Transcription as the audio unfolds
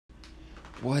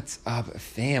What's up,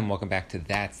 fam? Welcome back to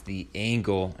That's the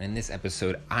Angle. In this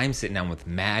episode, I'm sitting down with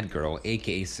Mad Girl,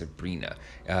 aka Sabrina.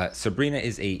 Sabrina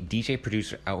is a DJ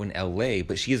producer out in LA,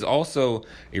 but she is also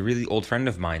a really old friend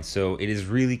of mine. So it is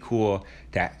really cool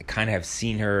that kind of have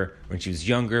seen her when she was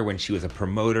younger, when she was a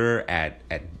promoter at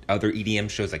other EDM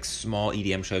shows, like small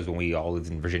EDM shows when we all lived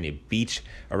in Virginia Beach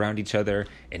around each other.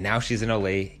 And now she's in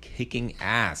LA kicking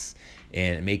ass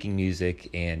and making music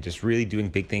and just really doing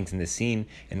big things in the scene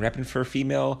and repping for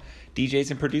female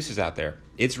DJs and producers out there.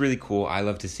 It's really cool. I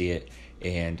love to see it.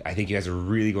 And I think you guys are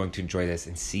really going to enjoy this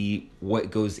and see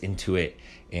what goes into it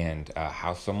and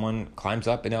how someone climbs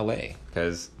up in LA.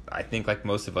 Because I think like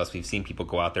most of us, we've seen people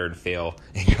go out there and fail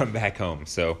and come back home.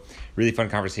 So really fun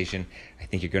conversation. I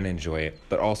think you're going to enjoy it.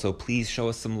 But also please show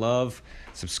us some love.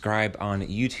 Subscribe on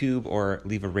YouTube or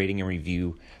leave a rating and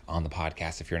review on the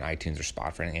podcast if you're on iTunes or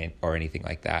Spotify or anything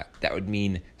like that. That would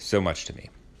mean so much to me.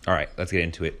 All right, let's get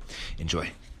into it. Enjoy.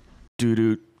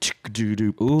 Doo-doo,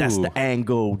 doo-doo. That's the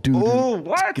angle. Doo-doo, Ooh,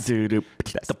 what? Doo-doo.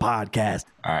 That's the podcast.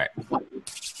 All right.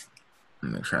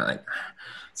 Let me try like.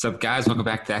 What's up, guys? Welcome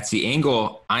back to That's the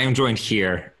Angle. I am joined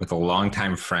here with a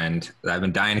longtime friend that I've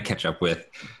been dying to catch up with,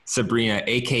 Sabrina,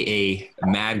 a.k.a.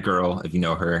 Mad Girl, if you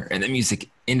know her, in the music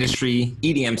industry,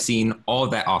 EDM scene, all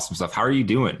of that awesome stuff. How are you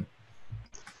doing?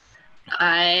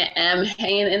 I am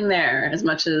hanging in there as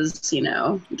much as,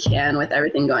 can with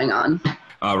everything going on.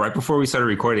 Right before we started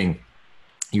recording,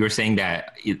 you were saying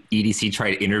that EDC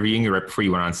tried interviewing you right before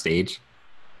you went on stage.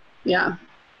 Yeah.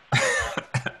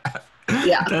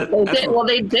 Yeah. They did. Well,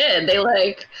 they did.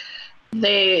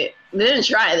 They didn't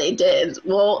try. They did.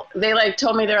 Well, they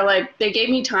told me they gave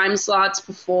me time slots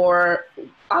before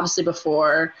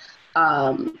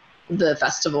the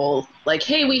festival,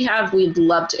 hey, we'd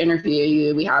love to interview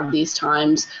you. We have these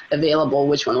times available.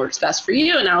 Which one works best for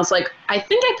you? And I was like, I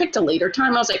think I picked a later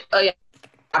time. I was like, oh yeah,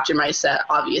 after my set,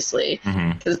 obviously.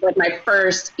 Because my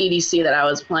first EDC that I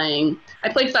was playing, I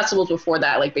played festivals before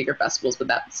that, bigger festivals, but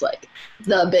that's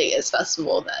the biggest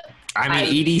festival that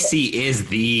EDC is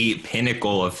the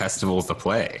pinnacle of festivals to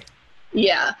play.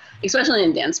 Yeah, especially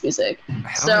in dance music.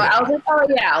 Hell so yeah. I was like, oh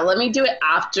yeah, let me do it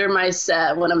after my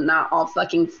set when I'm not all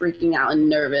fucking freaking out and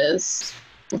nervous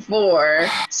before.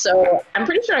 So I'm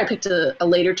pretty sure I picked a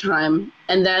later time.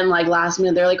 And then last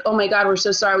minute, they're like, oh my God, we're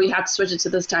so sorry. We have to switch it to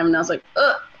this time. And I was like,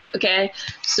 okay.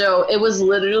 So it was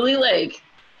literally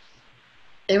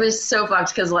it was so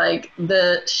fucked because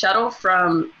the shuttle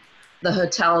from the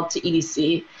hotel to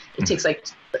EDC, it takes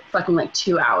fucking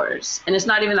 2 hours, and it's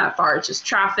not even that far. It's just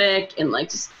traffic and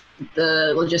just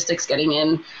the logistics getting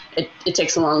in. It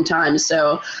takes a long time.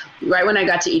 So right when I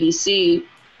got to EDC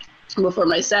before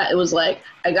my set, it was I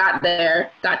got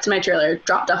there, got to my trailer,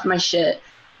 dropped off my shit,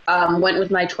 went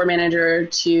with my tour manager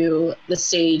to the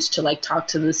stage to talk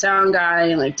to the sound guy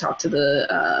and talk to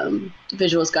the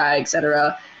visuals guy,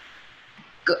 etc.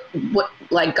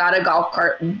 Got a golf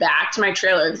cart back to my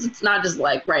trailer because it's not just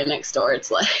right next door.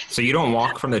 It's So you don't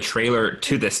walk from the trailer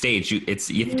to the stage. You have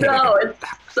to take it's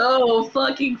so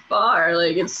fucking far.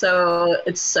 It's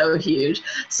so huge.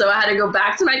 So I had to go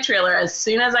back to my trailer. As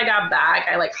soon as I got back,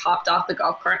 I hopped off the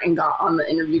golf cart and got on the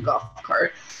interview golf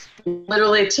cart.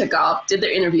 Literally took off, did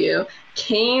the interview,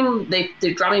 they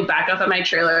dropped me back off at my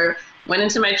trailer, went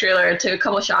into my trailer, took a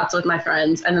couple of shots with my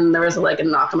friends, and then there was a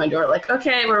knock on my door,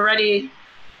 okay, we're ready.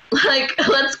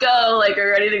 Let's go,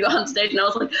 we're ready to go on stage. And I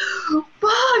was like,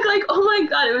 fuck, oh my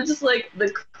God, it was just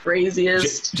the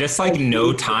craziest. Just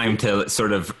no time to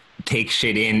sort of take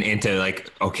shit into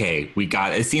okay, we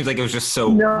got it. It seems it was just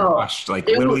so rushed,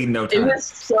 literally no time. It was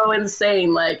so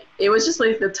insane. It was just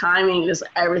the timing, just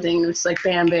everything. It was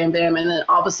bam, bam, bam. And then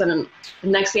all of a sudden, the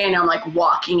next thing I know, I'm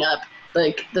walking up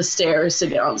the stairs to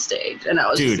get on stage, and I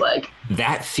was just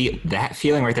that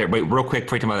feeling right there. Wait, real quick,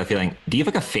 before you talk about that feeling, do you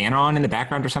have a fan on in the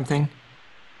background or something?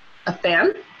 A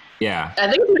fan? Yeah, I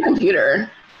think it's my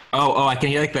computer. Oh, I can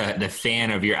hear the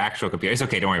fan of your actual computer. It's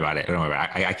okay, don't worry about it.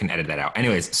 I can edit that out.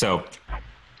 Anyways, so,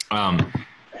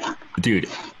 dude,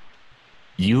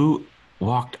 you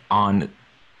walked on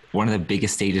one of the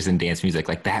biggest stages in dance music.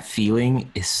 That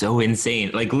feeling is so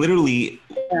insane. Literally.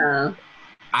 Yeah.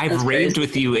 I've raved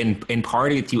with you and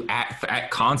partied with you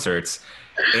at concerts,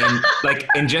 and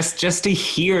and just to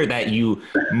hear that you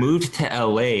moved to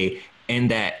LA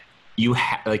and that you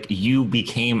you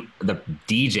became the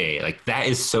DJ, that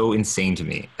is so insane to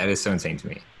me. That is so insane to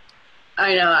me.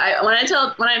 I know. When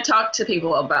I talk to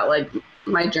people about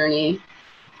my journey,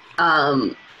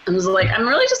 I was I'm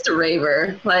really just a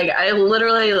raver. I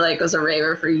literally was a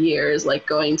raver for years,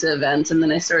 going to events, and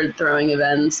then I started throwing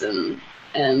events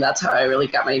and that's how I really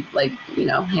got my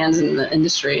hands in the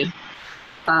industry.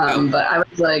 But I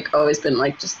was like always been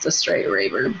like just a straight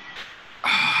raver.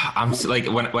 I'm so, like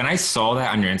when I saw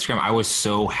that on your Instagram, I was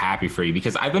so happy for you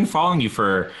because I've been following you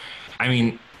for, I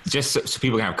mean, just so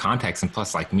people can have context, and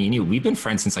plus, like me and you, we've been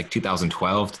friends since like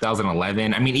 2012,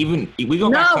 2011. I mean, even we go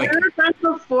back to like, we were friends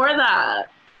before that.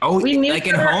 oh, We knew like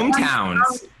each in other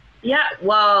hometowns. Yeah,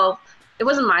 well, it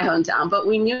wasn't my hometown, but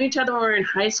we knew each other when we were in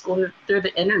high school through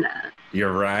the internet.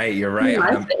 You're right. You're right.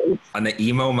 On the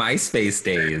emo MySpace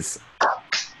days.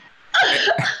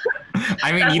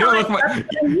 I mean, you don't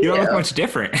look much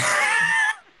different.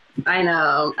 I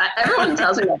know. Everyone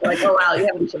tells me that. They're like, oh, wow, you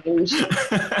haven't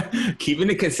changed. Keeping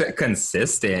it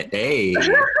consistent. Hey.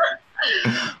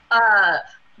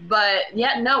 But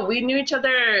yeah, no, we knew each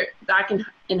other back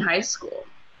in high school.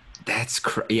 That's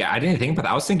yeah. I didn't think about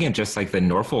that. I was thinking of just like the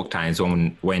Norfolk times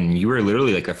when you were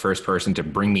literally like the first person to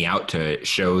bring me out to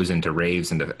shows and to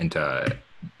raves and to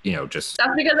just.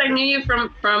 That's because I knew you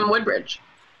from Woodbridge.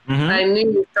 Mm-hmm. I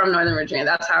knew you from Northern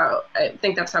Virginia. I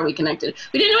think that's how we connected.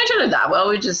 We didn't know each other that well.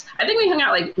 I think we hung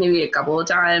out like maybe a couple of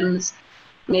times,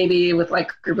 maybe with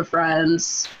like a group of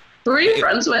friends. Who were you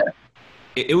friends with?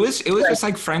 It was just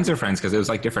like friends of friends because it was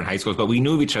like different high schools, but we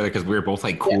knew of each other because we were both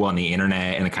like cool on the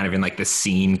internet and kind of in like the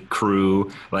scene crew,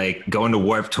 like going to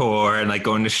Warped Tour and like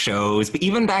going to shows. But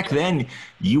even back then,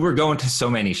 you were going to so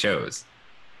many shows.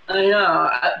 I know,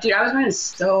 dude. I was going to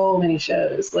so many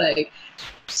shows, like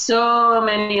so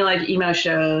many like emo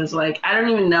shows. Like I don't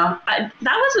even know. That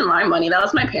wasn't my money. That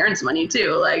was my parents' money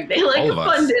too. Like they like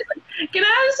funded. Like, can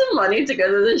I have some money to go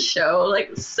to this show?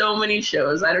 Like so many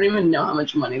shows. I don't even know how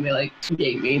much money they like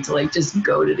gave me to like just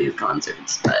go to these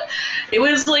concerts. But it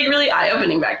was like really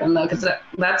eye-opening back then though, because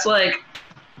that's like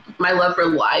my love for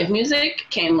live music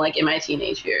came like in my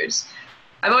teenage years.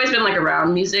 I've always been like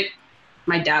around music.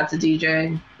 My dad's a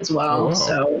DJ as well,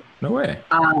 so no way.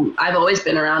 I've always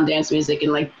been around dance music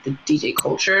and like the DJ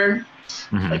culture,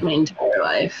 like my entire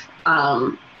life.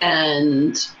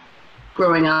 And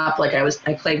growing up, like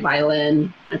I played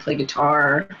violin, I played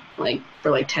guitar, like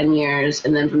for like 10 years,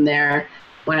 and then from there,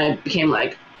 when I became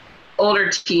like older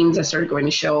teens, I started going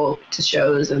to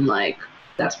shows, and like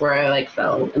that's where I like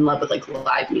fell in love with like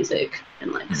live music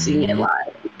and like seeing it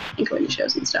live and going to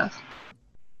shows and stuff.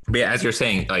 But yeah, as you're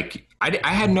saying, like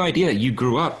I had no idea that you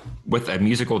grew up with a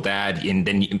musical dad and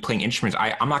then playing instruments.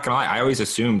 I'm not gonna lie, I always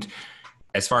assumed,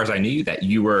 as far as I knew you, that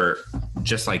you were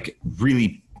just like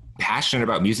really passionate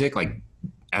about music, like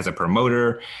as a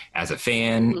promoter, as a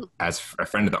fan, as a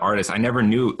friend of the artist. I never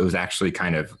knew it was actually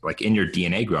kind of like in your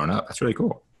DNA growing up. That's really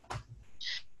cool.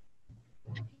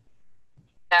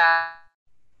 Yeah.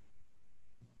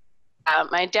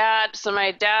 My dad,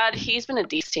 he's been a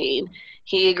DC teen.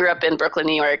 He grew up in Brooklyn,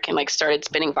 New York, and like started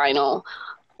spinning vinyl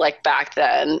like back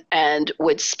then, and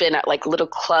would spin at like little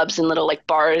clubs and little like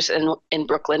bars in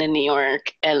Brooklyn and New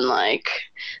York, and like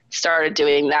started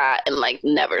doing that and like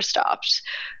never stopped.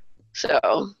 So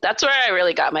that's where I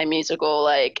really got my musical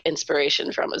like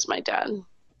inspiration from, was my dad.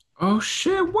 Oh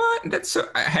shit, what? That's so,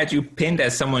 I had you pinned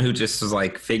as someone who just was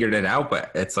like figured it out,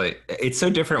 but it's like it's so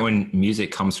different when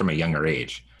music comes from a younger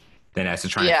age than as to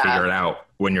try and figure it out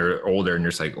when you're older and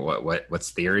you're just like,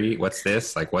 what's theory? What's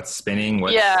this? Like what's spinning?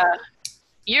 Yeah.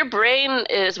 Your brain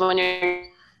is, when you're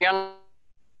young,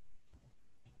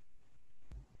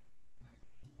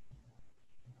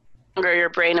 your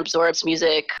brain absorbs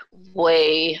music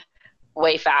way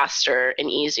faster and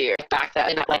easier back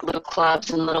then at like little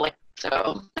clubs and little like,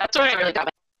 so that's where I really got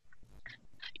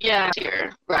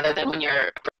easier rather than when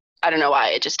you're, I don't know why,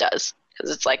 it just does, because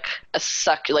it's like a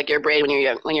suck, like your brain when you're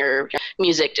young, when your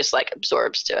music just like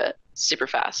absorbs to it super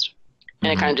fast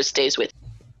and it kind of just stays with you.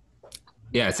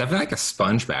 Yeah, it's definitely like a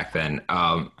sponge back then.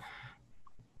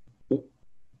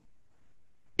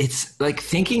 It's like,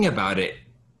 thinking about it,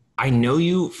 I know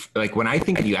you, like when I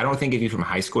think of you, I don't think of you from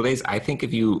high school days. I think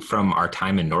of you from our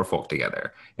time in Norfolk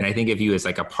together. And I think of you as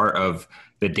like a part of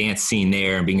the dance scene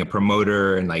there and being a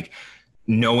promoter and like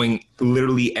knowing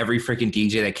literally every freaking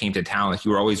DJ that came to town. Like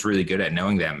you were always really good at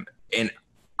knowing them. And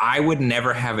I would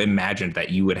never have imagined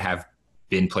that you would have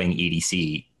been playing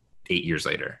EDC 8 years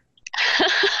later.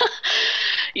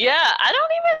 Yeah, I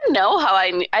don't even know how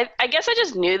I guess I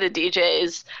just knew the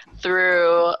DJs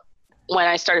through when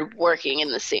I started working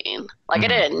in the scene. Like I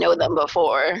didn't know them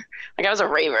before. Like I was a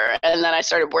raver, and then I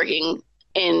started working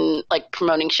in like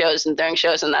promoting shows and throwing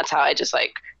shows, and that's how I just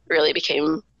like really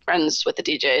became friends with the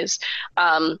DJs.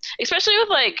 Especially with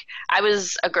like, I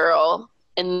was a girl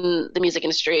in the music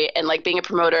industry, and like being a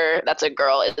promoter that's a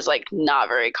girl is like not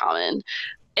very common.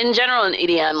 In general in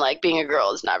EDM, like being a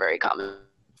girl is not very common.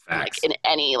 like in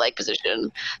any like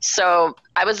position. So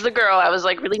I was the girl. I was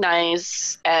like really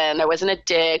nice, and I wasn't a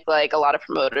dick like a lot of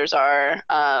promoters are.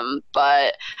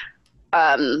 But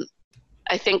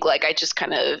I think like I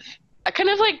kind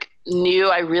of like knew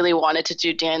I really wanted to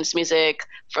do dance music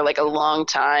for like a long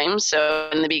time. So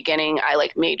in the beginning, I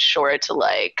like made sure to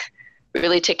like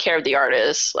really take care of the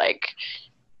artists, like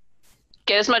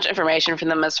get as much information from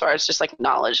them as far as just like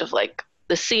knowledge of like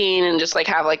the scene, and just like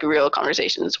have like real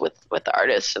conversations with the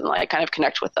artists and like kind of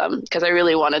connect with them, because I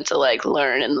really wanted to like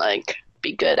learn and like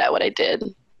be good at what I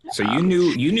did. So you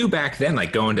knew back then,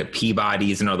 like going to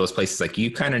Peabody's and all those places, like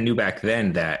you kind of knew back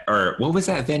then that, or what was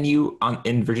that venue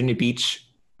in Virginia Beach?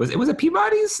 Was it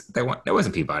Peabody's? That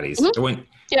wasn't Peabody's. Mm-hmm. It went,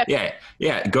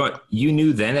 yeah. You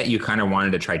knew then that you kind of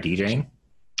wanted to try DJing?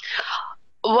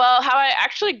 Well, how I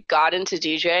actually got into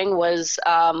DJing was,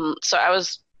 so I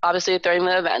was obviously throwing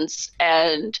the events,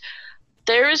 and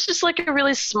there was just like a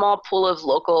really small pool of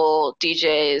local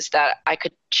DJs that I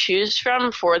could choose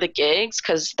from for the gigs,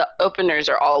 because the openers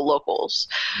are all locals.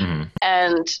 Mm-hmm.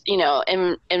 And, you know,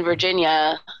 in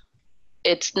Virginia,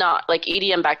 it's not like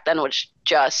EDM back then was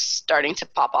just starting to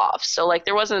pop off. So like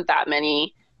there wasn't that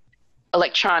many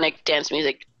electronic dance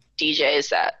music DJs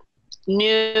that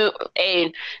knew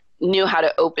how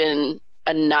to open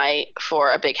a night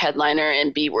for a big headliner,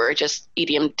 and B, were just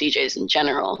EDM DJs in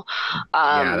general.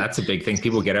 Yeah, that's a big thing.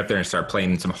 People get up there and start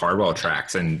playing some Hardwell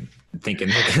tracks and thinking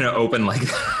they're going to open like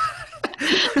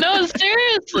No,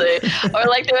 seriously. Or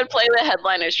like they would play the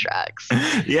headliners tracks.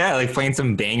 Yeah, like playing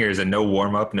some bangers and no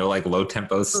warm up, no like low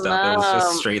tempo stuff. No. It was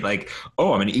just straight like,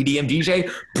 oh, I'm an EDM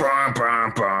DJ.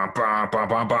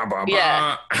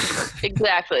 Yeah,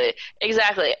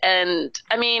 exactly. And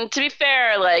I mean, to be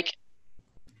fair, like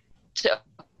the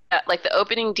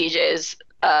opening DJ's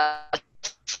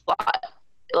slot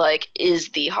like is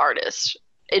the hardest,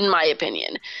 in my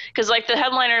opinion, because like the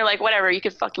headliner, like whatever, you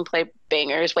could fucking play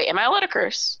bangers. Wait, am I allowed to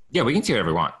curse? Yeah, we can see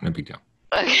whatever we want. No big deal.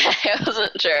 Okay, I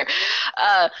wasn't sure.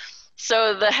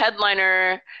 So the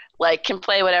headliner like can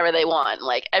play whatever they want.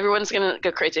 Like everyone's gonna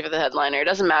go crazy for the headliner. It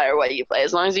doesn't matter what you play,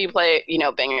 as long as you play, you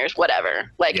know, bangers,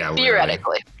 whatever. Like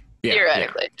theoretically.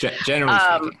 Generally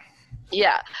speaking.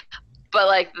 Yeah, but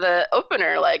like the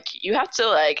opener, like you have to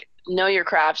like know your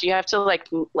craft. You have to like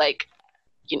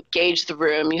gauge the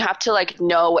room. You have to like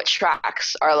know what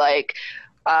tracks are like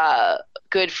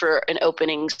good for an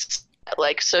opening set.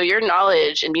 Like, so your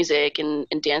knowledge in music and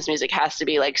dance music has to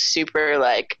be like super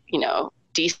like, you know,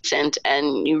 decent,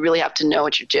 and you really have to know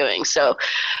what you're doing. So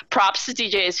props to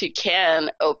DJs who can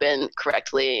open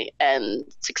correctly and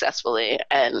successfully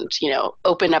and, you know,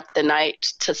 open up the night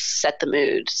to set the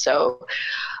mood. So,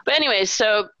 but anyway,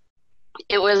 so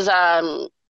it was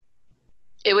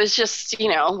just, you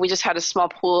know, we just had a small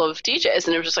pool of DJs,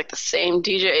 and it was just like the same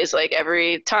DJs like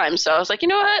every time. So I was like, you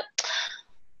know what?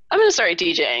 I'm going to start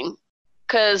DJing,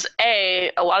 because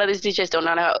a lot of these DJs don't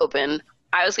know how to open.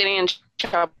 I was getting in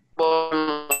trouble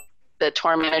with the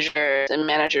tour managers and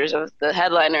managers of the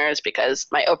headliners because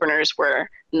my openers were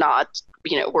not,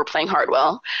 you know, were playing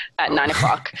Hardwell at 9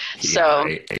 o'clock. So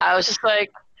I was just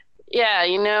like, yeah,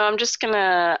 you know, I'm just going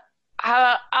to,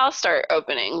 I'll start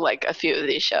opening like a few of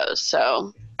these shows.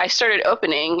 So I started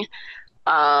opening,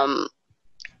 and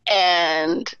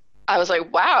I was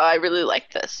like, wow, I really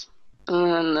like this.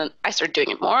 And then I started doing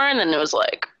it more, and then it was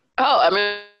like, oh, I'm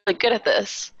really good at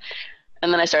this.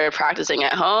 And then I started practicing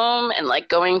at home and like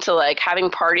going to like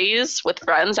having parties with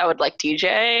friends. I would like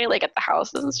DJ like at the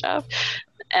houses and stuff.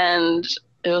 And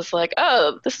it was like,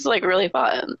 oh, this is like really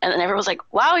fun. And then everyone was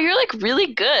like, wow, you're like really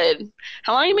good.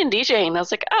 How long have you been DJing? And I was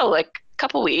like, oh, like a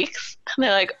couple weeks. And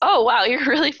they're like, oh, wow, you're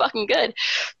really fucking good.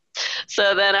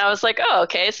 So then I was like, oh,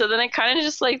 okay. So then it kind of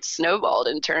just like snowballed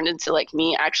and turned into like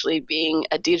me actually being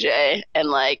a DJ and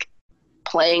like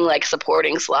playing like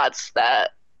supporting slots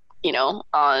that, you know,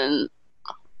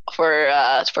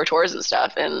 for tours and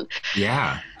stuff. And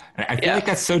yeah, I feel like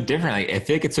that's so different. Like, I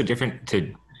feel like it's so different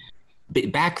to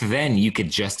back then. You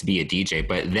could just be a DJ,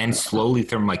 but then slowly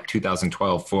from like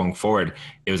 2012 going forward,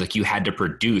 it was like you had to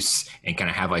produce and kind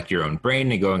of have like your own brain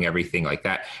and going everything like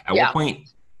that. At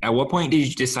what point did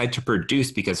you decide to produce?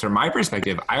 Because from my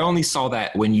perspective, I only saw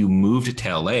that when you moved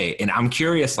to LA, and I'm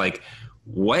curious, like,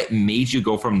 what made you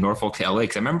go from Norfolk to LA?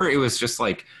 Because I remember it was just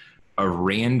like a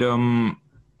random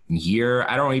year.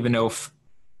 I don't even know if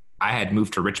I had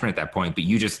moved to Richmond at that point, but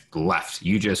you just left.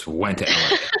 You just went to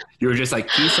LA. You were just like,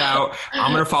 peace out.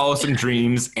 I'm going to follow some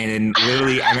dreams. And then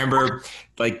literally, I remember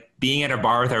like being at a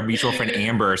bar with our mutual friend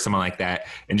Amber or someone like that,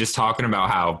 and just talking about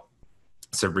how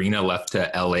Sabrina left to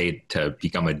LA to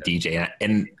become a DJ.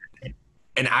 And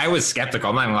I was skeptical.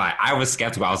 I'm not gonna lie. I was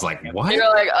skeptical. I was like, what? You're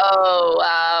like, oh,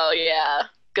 wow, yeah.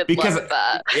 Good because luck with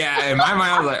that. yeah, in my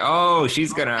mind I was like, oh,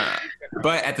 she's gonna.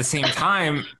 But at the same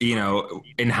time, you know,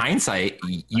 in hindsight,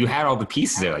 you had all the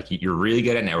pieces there. Like you're really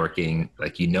good at networking.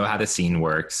 Like you know how the scene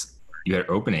works. You had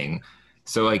opening.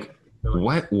 So like,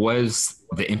 what was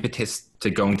the impetus to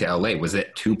going to LA? Was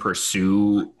it to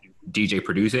pursue DJ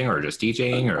producing or just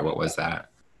DJing, or what was that?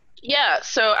 Yeah,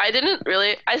 so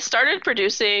I started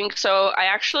producing, so I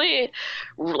actually,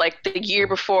 like the year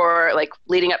before, like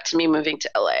leading up to me moving to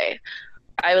LA,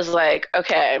 I was like,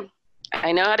 okay,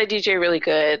 I know how to DJ really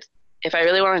good. If I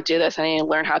really want to do this, I need to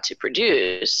learn how to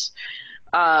produce.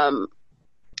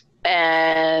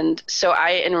 And so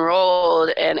I enrolled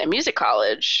in a music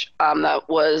college that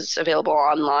was available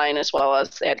online as well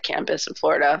as they had campus in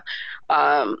Florida.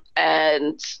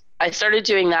 And I started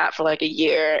doing that for like a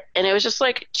year, and it was just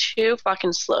like too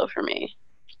fucking slow for me.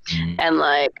 And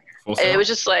like, it was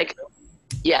just like,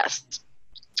 yes.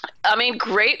 I mean,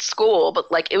 great school,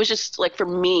 but like, it was just like, for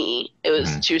me, it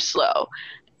was too slow.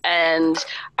 And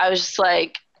I was just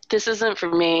like, this isn't for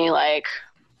me. Like,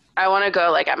 I want to go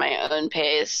like at my own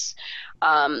pace.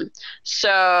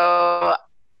 So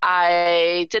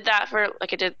I did that for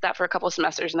a couple of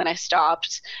semesters, and then I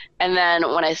stopped. And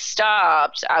then when I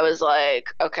stopped, I was like,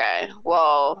 okay,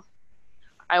 well,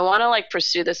 I want to like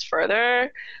pursue this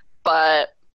further, but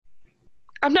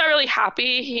I'm not really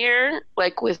happy here,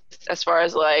 like with as far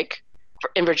as like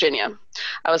in Virginia.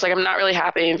 I was like, I'm not really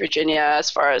happy in Virginia as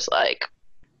far as like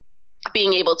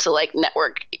being able to like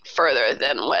network further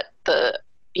than what the,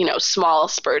 you know, small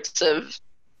spurts of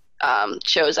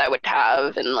shows I would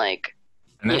have, and like,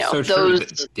 and that's so true.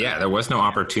 Yeah, there was no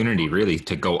opportunity really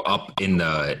to go up in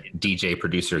the DJ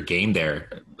producer game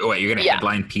there. What, you're gonna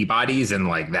headline Peabody's and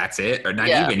like that's it, or not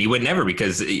even? You would never,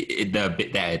 because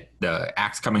the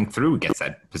acts coming through gets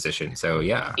that position. So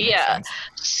yeah.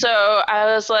 So I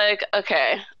was like,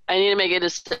 okay, I need to make a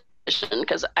decision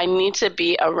because I need to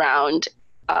be around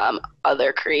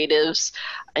other creatives.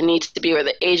 I need to be where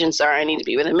the agents are. I need to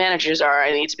be where the managers are.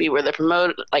 I need to be where the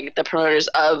promoters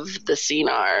of the scene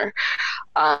are.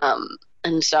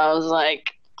 And so I was like,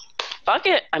 fuck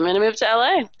it, I'm gonna move to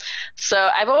LA. So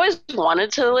I've always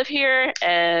wanted to live here,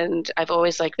 and I've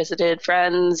always like visited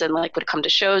friends and like would come to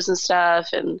shows and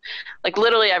stuff, and like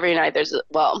literally every night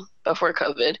before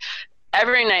COVID,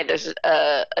 every night there's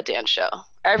a dance show.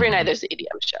 Every night there's an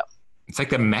EDM show. It's like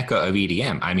the mecca of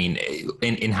EDM. I mean,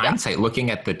 in hindsight,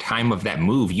 looking at the time of that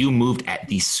move, you moved at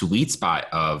the sweet spot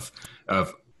of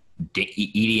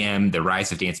EDM, the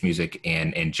rise of dance music,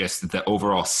 and just the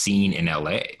overall scene in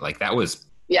LA. Like that was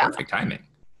perfect timing.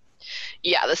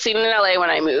 Yeah, the scene in LA when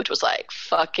I moved was like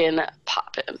fucking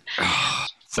popping.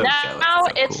 So now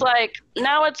it's cool.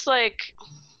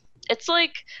 It's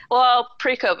like, well,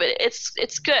 pre-COVID,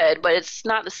 it's good, but it's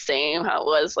not the same how it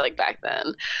was like back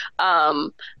then.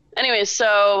 Anyway,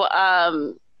 so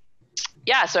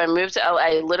so I moved to LA.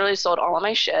 I literally sold all of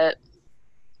my shit,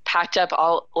 packed up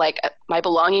all like my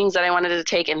belongings that I wanted to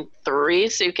take in 3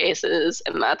 suitcases,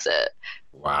 and that's it.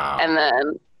 Wow. And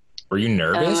then, were you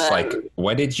nervous? Like,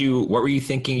 what were you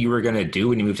thinking you were gonna do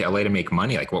when you moved to LA to make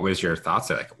money? Like, what was your thoughts?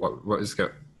 Like, what was go?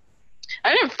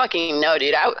 I didn't fucking know,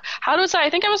 dude. I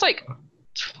think I was like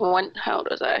 20. How old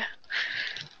was I?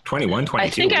 21,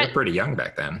 22. You were pretty young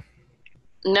back then.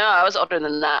 No, I was older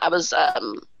than that. I was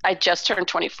I just turned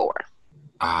 24. Okay.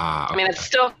 I mean, it's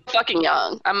still fucking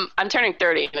young. I'm turning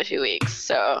 30 in a few weeks,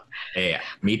 so. Yeah,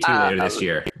 me too. Later this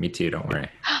year. Me too. Don't worry.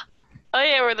 Oh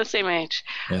yeah, we're the same age.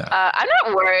 Yeah. I'm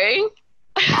not worrying.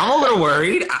 I'm a little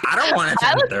worried. I don't want to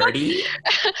turn 30.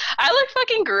 I look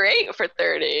fucking great for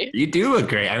 30. You do look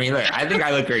great. I mean, look, I think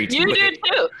I look great too. You do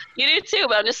too. You do too.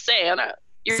 But I'm just saying,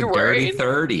 you're worried. Dirty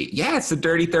 30. Yeah, it's a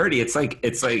dirty 30. It's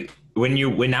like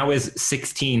when I was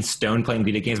 16, stone playing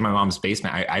video games in my mom's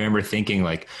basement, I remember thinking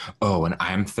like, oh, when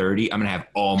I'm 30, I'm gonna have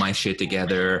all my shit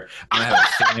together. I'm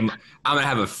gonna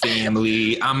have a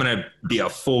family. I'm gonna be a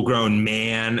full grown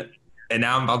man. And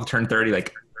now I'm about to turn 30.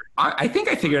 Like, I think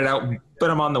I figured it out,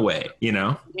 but I'm on the way. You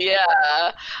know?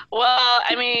 Yeah. Well,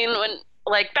 I mean, when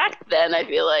like back then, I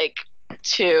feel like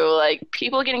too, like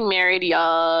people getting married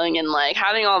young and like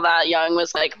having all that young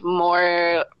was like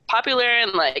more popular,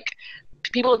 and like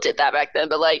people did that back then.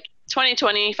 But like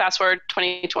 2020, fast forward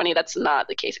 2020, that's not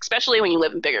the case, especially when you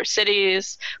live in bigger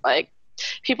cities. Like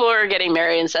people are getting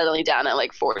married and settling down at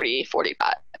like 40,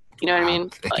 45. You know what I mean?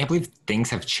 I can't believe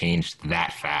things have changed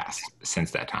that fast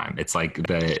since that time. It's like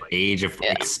the age of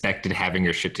expected having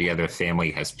your shit together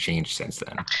family has changed since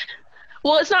then.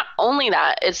 Well, it's not only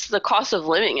that, it's the cost of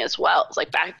living as well. It's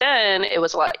like back then it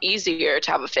was a lot easier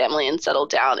to have a family and settle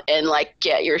down and like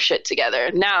get your shit together.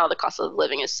 Now the cost of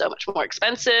living is so much more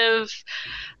expensive.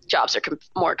 Jobs are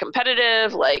more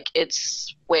competitive. Like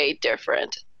it's way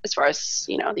different as far as,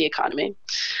 you know, the economy.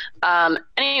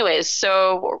 Anyways,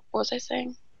 so what was I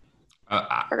saying?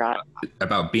 I forgot.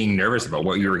 About being nervous about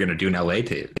what you were going to do in LA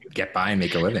to get by and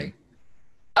make a living.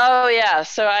 Oh yeah.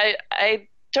 So I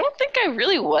don't think I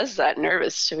really was that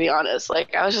nervous, to be honest.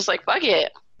 Like I was just like, fuck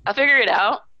it, I'll figure it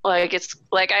out. Like it's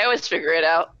like I always figure it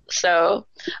out. So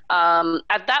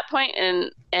at that point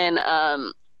in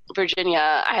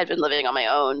Virginia, I had been living on my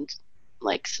own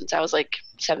like since I was like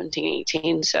 17,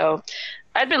 18. So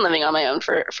I'd been living on my own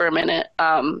for a minute.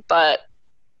 But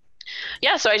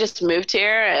yeah, so I just moved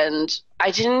here and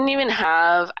I didn't even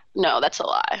have, no, that's a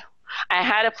lie. I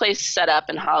had a place set up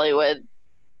in Hollywood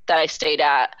that I stayed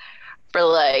at for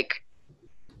like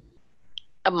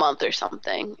a month or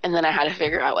something. And then I had to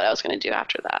figure out what I was going to do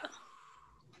after that.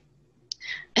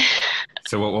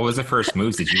 So what was the first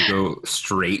moves? Did you go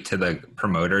straight to the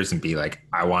promoters and be like,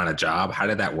 I want a job? How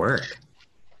did that work?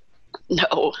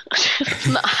 No, that's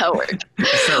not how it worked.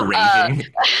 Start raging.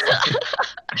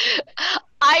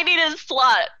 I need a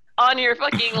slot on your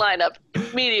fucking lineup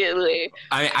immediately.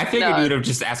 I figured you would have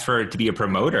just asked for it to be a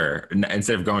promoter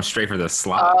instead of going straight for the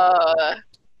slot.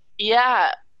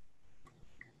 Yeah.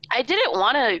 I didn't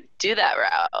want to do that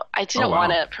route. I didn't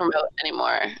want to promote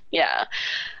anymore. Yeah.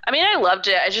 I mean, I loved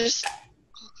it.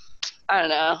 I don't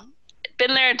know.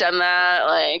 Been there, done that.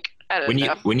 Like, I don't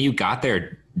know. When you got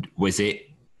there, was it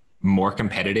more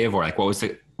competitive, or like what was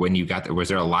it when you got there? Was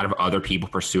there a lot of other people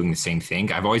pursuing the same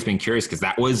thing? I've always been curious because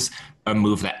that was a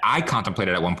move that I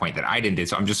contemplated at one point that I didn't do.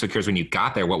 So I'm just so curious, when you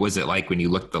got there, what was it like when you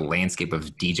looked at the landscape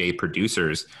of DJ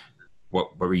producers?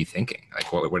 What were you thinking?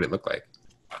 Like, what did it look like?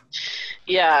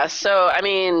 Yeah. So, I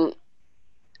mean,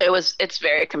 it's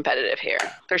very competitive here.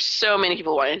 There's so many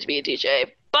people wanting to be a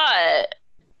DJ, but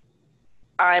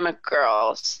I'm a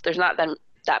girl. So there's not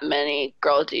that many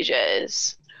girl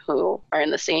DJs who are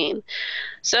in the scene.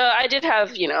 So I did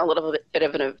have, you know, a little bit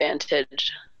of an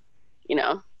advantage, you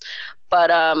know, but,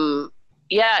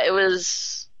 yeah, it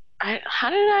was, how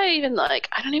did I even I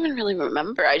don't even really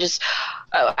remember.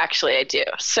 Actually I do.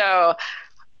 So,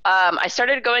 I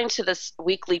started going to this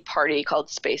weekly party called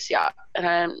Space Yacht,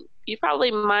 and you probably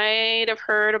might have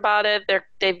heard about it.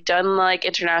 They've done like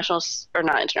country,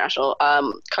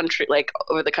 like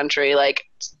over the country, like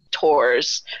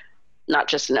tours, not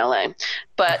just in LA,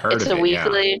 but it's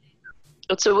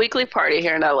a weekly party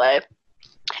here in LA.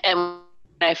 And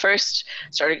when I first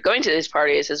started going to these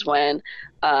parties is when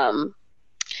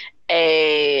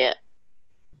they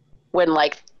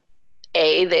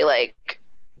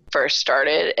first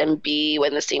started, and B,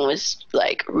 when the scene was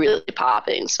like really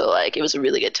popping. So like it was a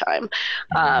really good time.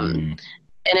 And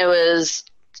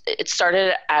it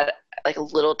started at like a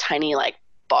little tiny like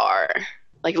bar,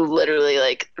 like literally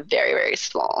like very, very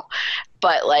small.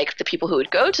 But like the people who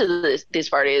would go to these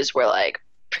parties were like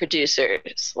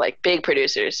producers, like big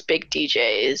producers, big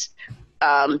DJs,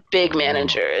 big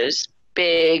managers,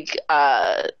 big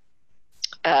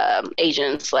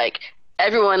agents, like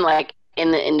everyone like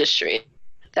in the industry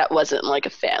that wasn't like a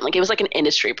fan. Like it was like an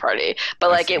industry party, but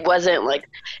like it wasn't like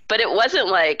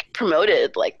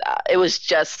promoted like that. It was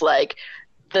just like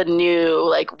the new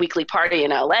like weekly party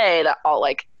in LA that all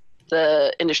like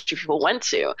the industry people went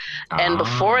to. And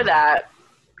before that,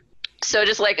 so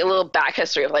just like a little back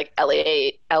history of like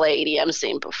LA EDM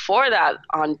scene. Before that,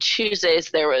 on Tuesdays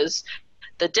there was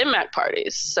the Dim Mak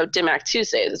parties. So Dim Mak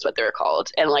Tuesdays is what they were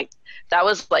called, and like that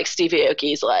was like Stevie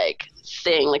Aoki's like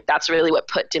thing. Like that's really what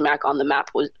put Dim Mak on the map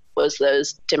was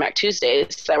those Dim Mak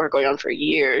Tuesdays that were going on for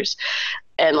years.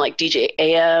 And like DJ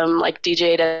AM like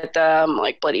DJ'd at them,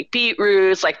 like Bloody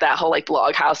Beetroots, like that whole like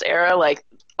Blog House era, like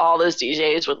all those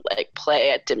DJs would like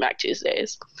play at Dim Mak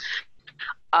Tuesdays.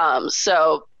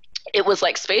 So it was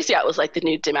like Space Yacht was like the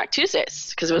new Dim Mak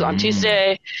Tuesdays because it was on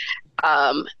Tuesday,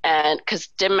 and because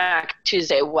Dim Mak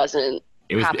Tuesday wasn't.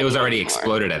 It was already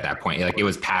exploded at that point. Like it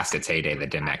was past its heyday, the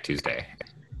Dim Mak Tuesday.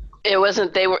 It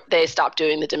wasn't. They stopped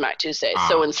doing the Dim Mak Tuesday.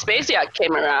 So when Space Yacht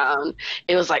came around,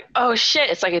 it was like, oh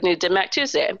shit, it's like a new Dim Mak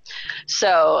Tuesday.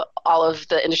 So all of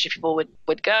the industry people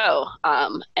would go,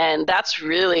 and that's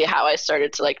really how I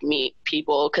started to like meet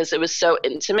people, because it was so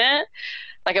intimate.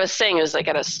 Like I was saying, it was like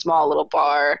at a small little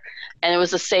bar, and it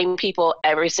was the same people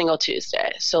every single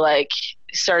Tuesday. So like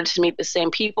started to meet the same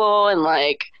people and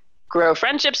like grow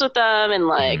friendships with them, and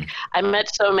like I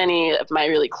met so many of my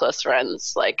really close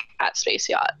friends like at Space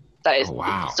Yacht. that Oh,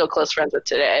 wow. I'm still close friends with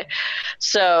today.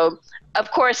 So of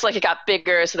course, like it got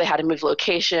bigger, so they had to move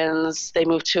locations. They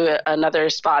moved to another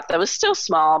spot that was still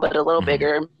small but a little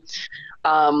bigger.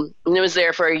 And it was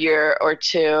there for a year or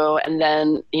two, and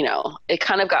then it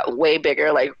kind of got way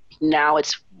bigger. Like now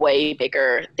it's way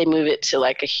bigger. They move it to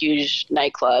like a huge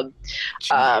nightclub,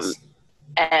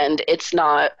 and it's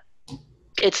not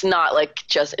like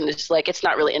just industry. Like it's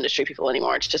not really industry people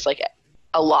anymore. It's just like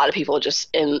a lot of people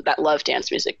just that love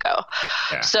dance music go.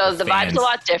 Yeah, so the vibe's a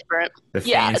lot different. The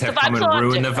fans have come and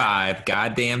ruined the vibe.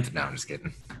 Goddamn. No, I'm just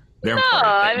kidding. They're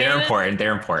important.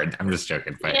 They're important. I'm just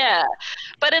joking. But. Yeah,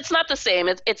 but it's not the same.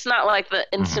 It's not like the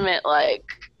intimate like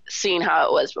scene how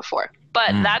it was before.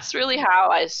 But that's really how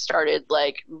I started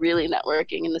like really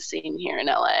networking in the scene here in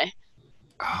LA.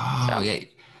 Oh yeah.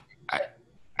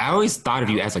 I always thought of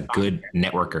you as a good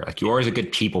networker. Like you're always a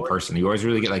good people person. You always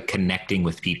really get like connecting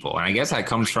with people. And I guess that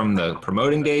comes from the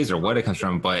promoting days or what it comes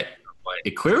from, but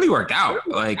it clearly worked out.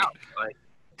 Like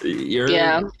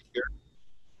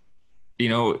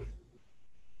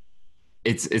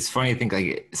it's funny to think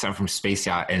like something from Space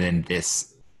Yacht and then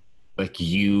this, like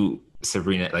you,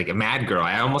 Sabrina, like a Mad Girl.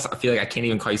 I almost feel like I can't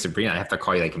even call you Sabrina. I have to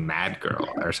call you like Mad Girl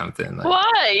or something. Like,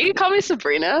 why? You can call me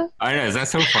Sabrina. I know. Is that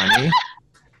so funny?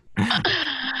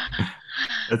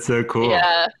 That's so cool.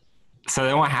 Yeah. So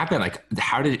then what happened? Like,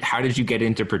 how did you get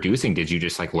into producing? Did you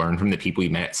just like learn from the people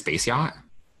you met at Space Yacht?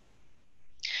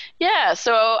 Yeah.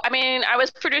 So, I mean, I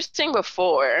was producing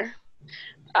before.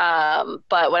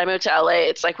 But when I moved to LA,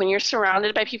 it's like when you're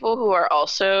surrounded by people who are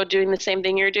also doing the same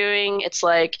thing you're doing, it's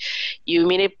like when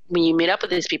you meet up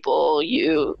with these people,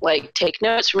 you like take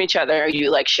notes from each other, you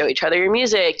like show each other your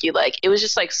music, you like, it was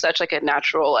just like such like a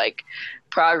natural like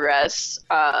progress.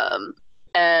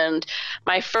 And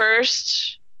my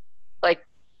first like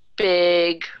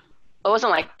big, it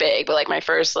wasn't like big, but like my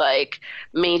first like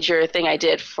major thing I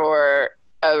did for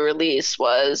a release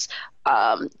was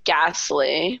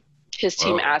Ghastly. His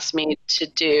team asked me to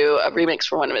do a remix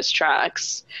for one of his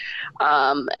tracks,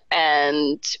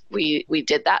 and we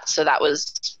did that. So that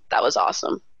was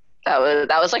awesome. That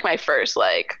was like my first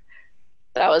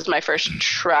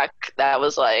track. That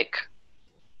was like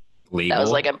label? That was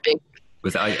like a big.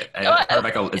 Was that like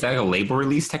is that like a label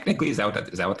release technically? Is that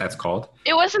what that's called?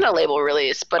 It wasn't a label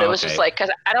release, but it was just like,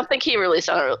 because I don't think he released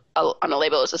on a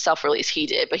label. It was a self-release he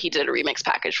did, but he did a remix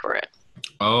package for it.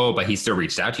 Oh, but he still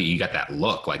reached out to you. You got that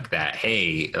look like that.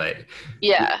 Hey, like,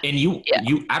 yeah. And you,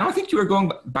 I don't think you were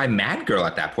going by Mad Girl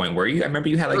at that point, were you? I remember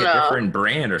you had like a different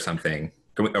brand or something.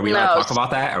 Are we allowed to talk about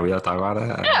that? Are we allowed to talk about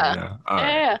that? Yeah.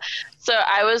 Yeah. So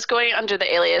I was going under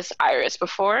the alias Iris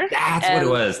before. That's what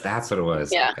it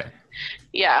was. Yeah. Okay.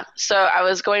 Yeah. So I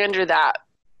was going under that.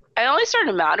 I only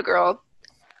started Mad Girl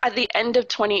at the end of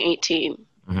 2018.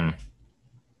 Mm-hmm.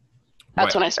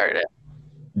 That's when I started it.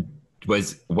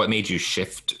 What made you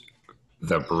shift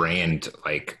the brand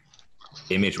like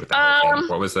image with that whole thing?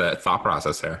 What was the thought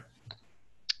process there?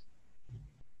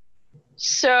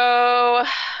 So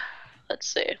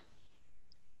let's see.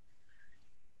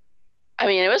 I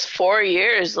mean, it was 4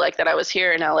 years like that I was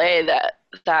here in LA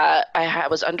that I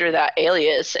was under that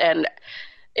alias, and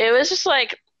it was just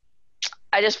like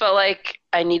I just felt like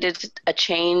I needed a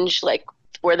change, like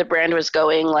where the brand was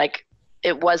going, like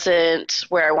it wasn't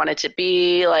where I wanted to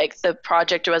be. Like the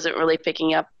project wasn't really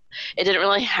picking up. It didn't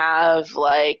really have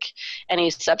like any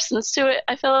substance to it.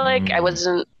 I feel like I was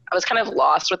kind of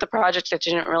lost with the project. I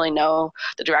didn't really know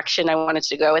the direction I wanted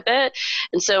to go with it.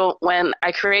 And so when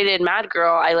I created Mad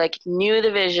Girl, I like knew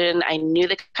the vision. I knew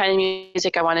the kind of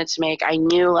music I wanted to make. I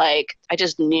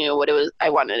just knew what I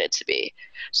wanted it to be.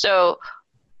 So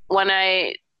when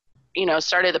I,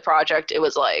 started the project, it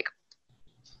was like,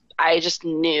 I just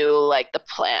knew like the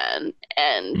plan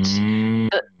and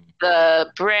the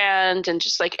brand and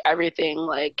just like everything.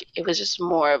 Like it was just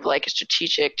more of like a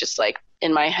strategic, just like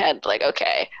in my head, like,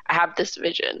 okay, I have this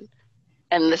vision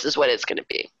and this is what it's going to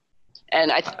be.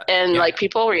 And like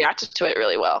people reacted to it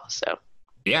really well. So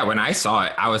yeah, when I saw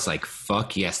it, I was like,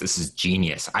 fuck yes, this is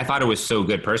genius. I thought it was so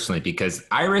good personally because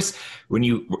Iris, when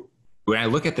I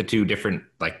look at the two different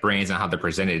like brands and how they're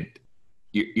presented,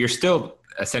 you're still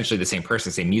essentially the same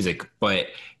person, same music, but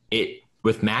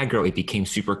with Mad Girl, it became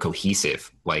super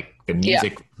cohesive. Like the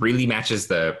music really matches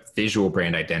the visual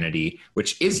brand identity,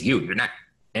 which is you. You're not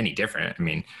any different. I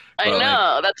mean, I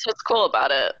know that's what's cool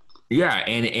about it. Yeah.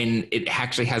 And it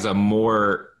actually has a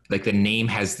more like the name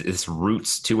has this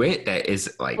roots to it that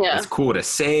is like, it's cool to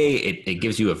say. It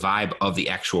gives you a vibe of the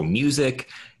actual music.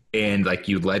 And like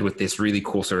you led with this really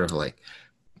cool sort of like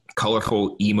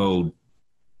colorful emo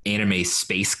anime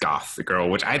space goth girl,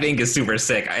 which I think is super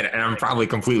sick. And I'm probably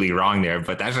completely wrong there,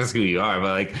 but that's just who you are. But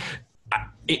like,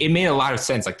 it made a lot of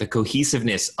sense, like the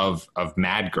cohesiveness of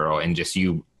Mad Girl and just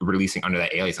you releasing Under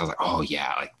That Alias. I was like, oh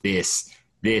yeah, like this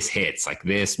hits, like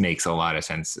this makes a lot of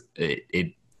sense.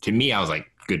 It to me, I was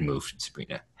like, good move,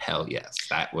 Sabrina. Hell yes,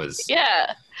 that was.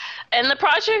 Yeah, and the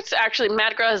project actually,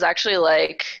 Mad Girl is actually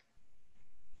like,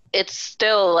 it's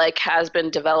still like has been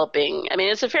developing. I mean,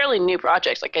 it's a fairly new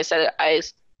project. Like I said, I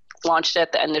launched it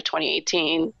at the end of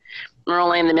 2018. We're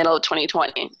only in the middle of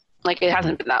 2020. Like it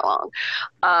hasn't been that long.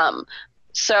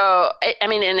 So, I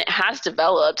mean, and it has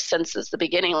developed since the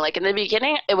beginning. Like in the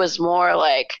beginning, it was more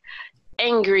like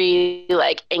angry,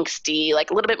 like angsty,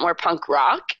 like a little bit more punk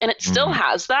rock. And it still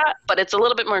has that, but it's a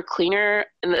little bit more cleaner.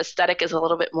 And the aesthetic is a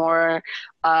little bit more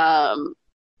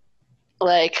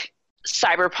like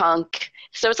cyberpunk.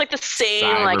 So it's like the same.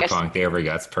 Cyberpunk, there we go.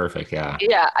 That's perfect, yeah.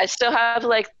 Yeah, I still have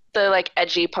like the like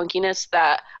edgy punkiness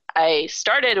that I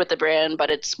started with the brand,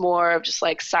 but it's more of just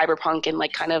like cyberpunk and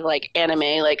like kind of like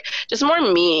anime, like just more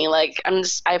me. Like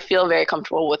I feel very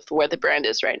comfortable with where the brand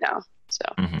is right now. So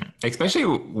especially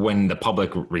when the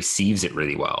public receives it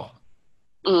really well.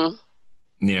 You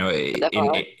know,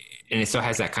 and it still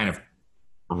has that kind of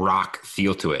rock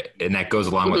feel to it, and that goes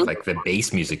along with like the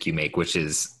bass music you make, which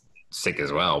is sick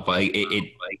as well. But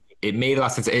it made a lot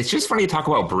of sense. It's just funny to talk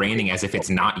about branding as if it's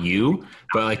not you,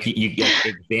 but like you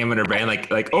examine a brand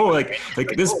like oh like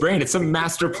this brand, it's some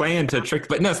master plan to trick.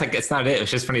 But no, it's not it.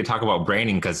 It's just funny to talk about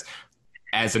branding because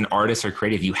as an artist or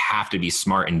creative, you have to be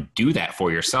smart and do that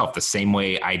for yourself. The same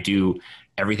way I do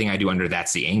everything I do under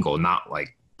That's the Angle, not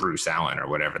like Bruce Allen or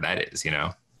whatever that is, you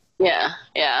know?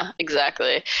 Yeah,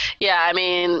 exactly. I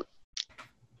mean,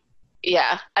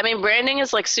 branding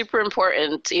is like super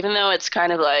important, even though it's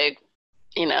kind of like,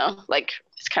 you know, like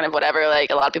it's kind of whatever. Like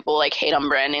a lot of people like hate on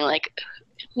branding. Like,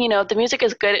 you know, the music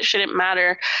is good, it shouldn't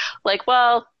matter. Like,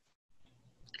 well,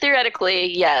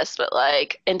 theoretically, yes, but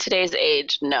like in today's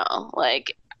age, no.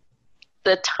 Like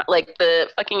the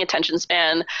fucking attention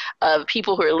span of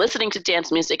people who are listening to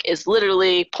dance music is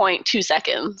literally 0.2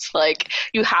 seconds. Like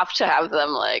you have to have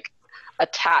them like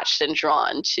attached and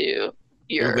drawn to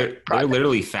they're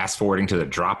literally fast forwarding to the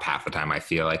drop half the time, I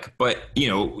feel like. But you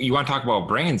know, you want to talk about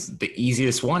brands, the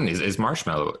easiest one is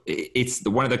Marshmello. It's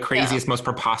one of the craziest, most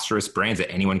preposterous brands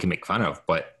that anyone can make fun of,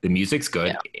 but the music's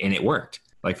good and it worked.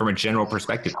 Like from a general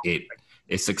perspective, it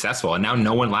is successful, and now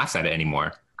no one laughs at it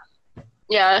anymore.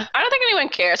 Yeah, I don't think anyone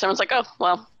cares. Everyone's like, oh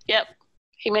well, yep,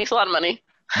 he makes a lot of money.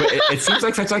 But it seems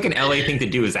like such like an LA thing to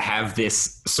do, is to have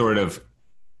this sort of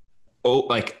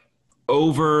like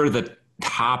over the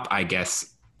top, I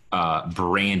guess,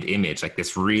 brand image, like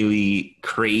this really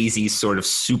crazy sort of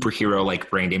superhero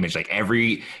like brand image. Like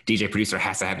every DJ producer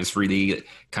has to have this really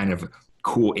kind of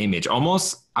cool image.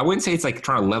 Almost, I wouldn't say it's like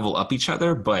trying to level up each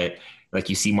other, but like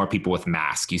you see more people with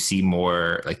masks, you see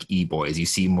more like e-boys, you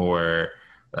see more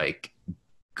like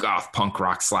goth punk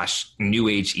rock / new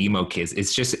age emo kids.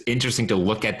 It's just interesting to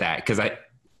look at that, because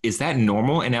is that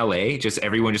normal in LA? Just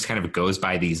everyone just kind of goes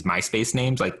by these MySpace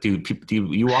names? Like, do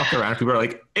you walk around, people are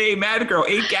like, hey, Mad Girl,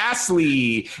 hey,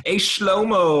 Ghastly, hey,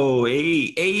 Shlomo,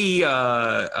 hey,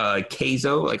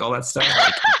 Keizo, like all that stuff?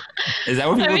 Like, is that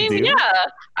what people do? Yeah.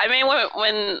 I mean,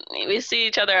 when we see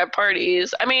each other at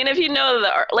parties, I mean, if you know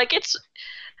the art, like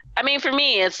I mean, for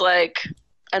me, it's like,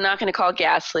 I'm not going to call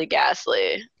Ghastly.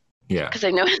 Yeah. Because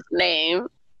I know his name.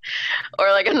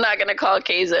 Or like, I'm not going to call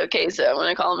Keizo. I'm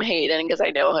going to call him Hayden because I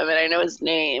know him and I know his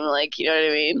name. Like, you know what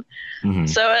I mean?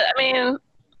 So, I mean,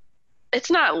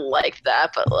 it's not like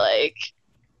that, but like,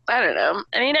 I don't know.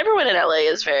 I mean, everyone in LA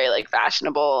is very like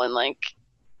fashionable, and like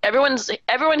everyone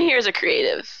here is a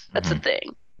creative. That's the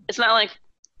thing. It's not like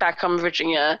back home in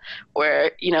Virginia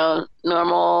where, you know,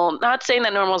 normal, not saying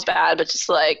that normal is bad, but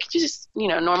just you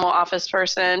know, normal office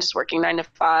person just working 9 to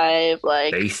 5,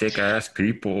 like basic ass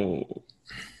people.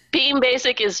 Being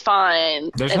basic is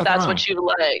fine. There's if that's wrong. what you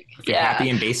like. If you're happy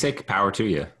and basic, power to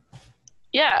you.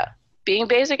 Yeah. Being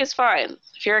basic is fine.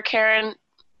 If you're a Karen,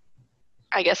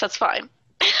 I guess that's fine.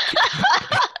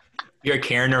 You're a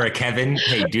Karen or a Kevin?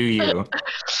 Hey, do you?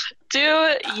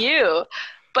 Do you.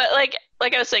 But like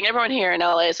I was saying, everyone here in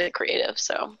LA is a creative,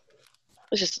 so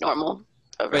it's just normal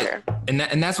over here.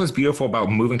 And that's what's beautiful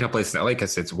about moving to a place in LA,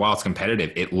 because while it's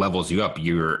competitive, it levels you up.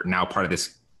 You're now part of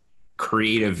this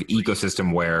creative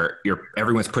ecosystem where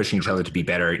everyone's pushing each other to be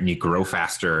better, and you grow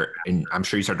faster, and I'm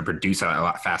sure you start to produce at a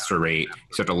lot faster rate.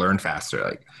 You start to learn faster.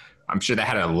 Like, I'm sure that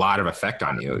had a lot of effect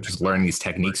on you, just learning these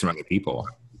techniques from other people.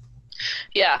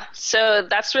 Yeah, so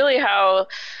that's really how,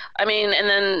 I mean, and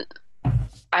then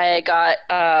I got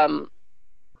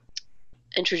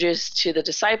introduced to the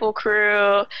Disciple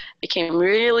crew, became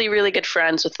really, really good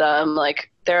friends with them. Like,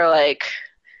 we're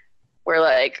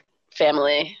like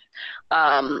family.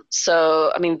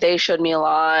 So I mean, they showed me a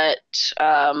lot,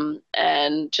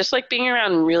 and just like being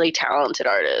around really talented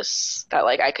artists that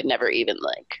like I could never even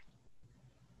like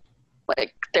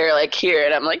they're like here,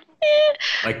 and I'm like, eh.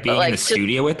 Like being But, like, in the just,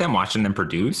 studio with them, watching them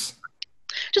produce.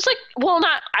 just like, well,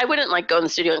 not I wouldn't like go in the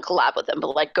studio and collab with them,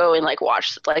 but like go and like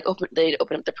watch, like they'd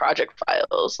open up the project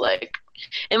files, like,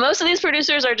 and most of these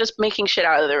producers are just making shit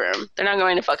out of their room. They're not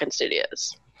going to fucking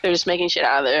studios. They're just making shit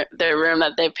out of their room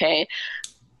that they pay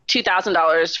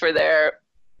 $2,000 for their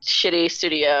shitty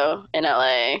studio in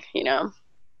LA, you know.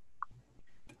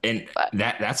 And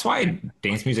that's why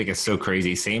dance music is so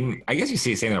crazy. Same, I guess you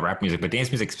see the same with rap music, but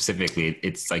dance music specifically,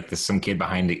 it's like there's some kid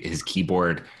behind his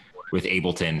keyboard with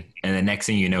Ableton, and the next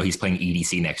thing you know, he's playing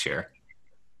EDC next year.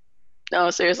 No,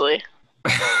 seriously.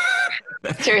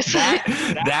 Seriously.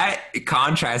 That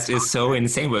contrast is so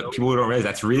insane, but people don't realize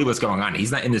that's really what's going on.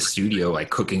 He's not in the studio like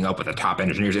cooking up with the top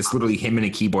engineers. It's literally him and a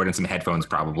keyboard and some headphones,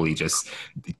 probably just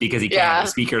because he can't have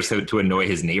speakers to annoy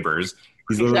his neighbors.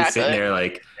 He's literally sitting there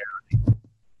like,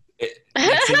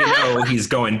 next thing you know, he's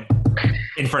going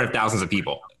in front of thousands of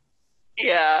people.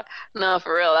 Yeah, no,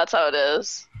 for real. That's how it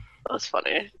is. That's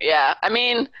funny. Yeah, I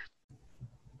mean,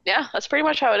 yeah, that's pretty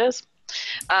much how it is.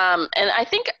 And I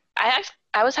think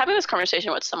I was having this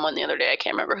conversation with someone the other day. I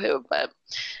can't remember who, but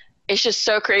it's just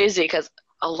so crazy because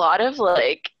a lot of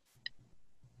like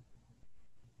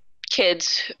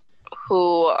kids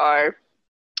who are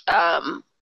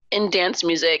in dance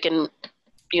music and,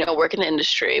 you know, work in the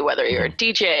industry, whether you're a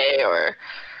DJ or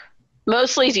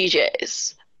mostly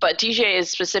DJs, but DJs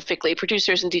specifically,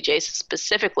 producers and DJs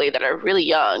specifically that are really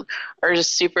young are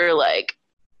just super like,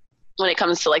 when it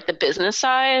comes to like the business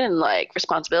side and like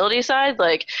responsibility side,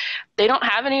 like they don't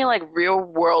have any like real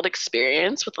world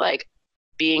experience with like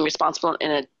being responsible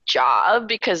in a job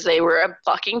because they were a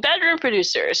fucking bedroom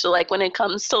producer. So like when it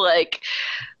comes to like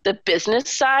the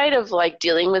business side of like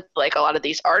dealing with like a lot of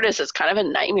these artists, it's kind of a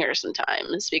nightmare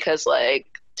sometimes because like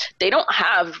they don't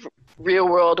have real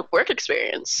world work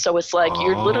experience. So it's like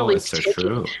you're literally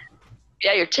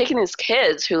you're taking these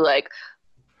kids who like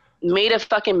made a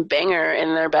fucking banger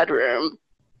in their bedroom,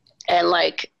 and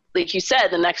like you said,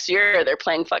 the next year they're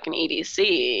playing fucking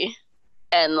EDC,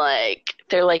 and like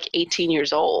they're like 18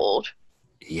 years old.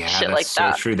 Yeah, shit that's like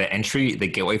so that. true. The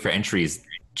gateway for entry is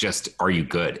just, are you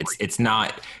good? It's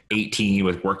not 18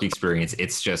 with work experience.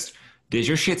 It's just, does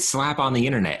your shit slap on the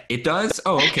internet? It does.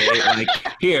 Oh, okay. Like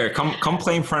here, come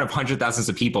play in front of hundreds of thousands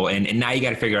of people, and now you got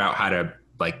to figure out how to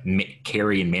like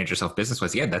carry and manage yourself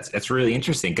business-wise. Yeah, that's really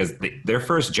interesting because their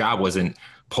first job wasn't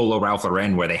Polo Ralph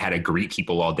Lauren where they had to greet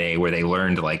people all day, where they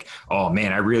learned like, oh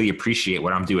man, I really appreciate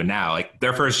what I'm doing now. Like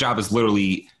their first job is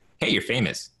literally, hey, you're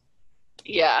famous.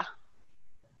 Yeah,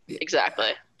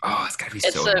 exactly. Oh, it's gotta be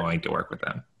so annoying to work with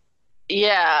them.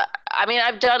 Yeah, I mean,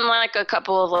 I've done like a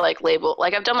couple of like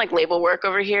I've done like label work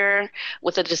over here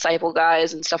with the Disciple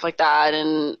guys and stuff like that,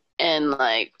 and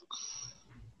like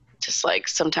just like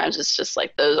sometimes it's just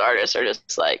like those artists are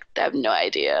just like they have no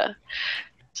idea.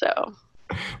 So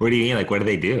what do you mean? Like what do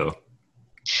they do?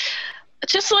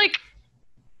 Just like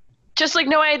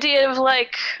no idea of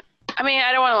like, I mean,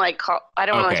 I don't want to like call, I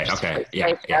don't want to stuff,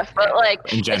 but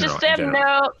like in general,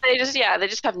 they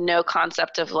just have no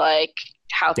concept of like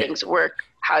how things work,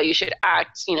 how you should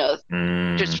act, you know,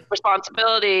 just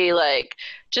responsibility, like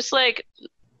just like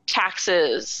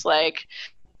taxes, like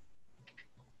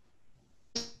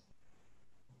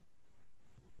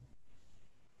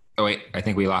oh wait, I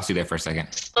think we lost you there for a second.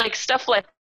 Like stuff like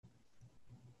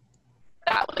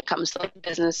that when it comes to like the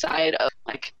business side of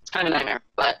like, it's kind of a nightmare.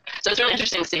 But so it's really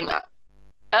interesting seeing that.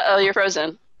 Uh-oh, you're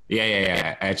frozen.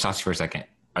 Yeah. I just lost you for a second.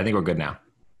 I think we're good now.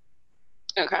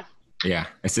 Okay. Yeah.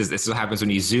 This is what happens when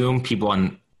you Zoom people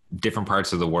on different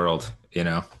parts of the world, you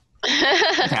know.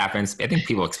 It happens. I think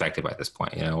people expect it by this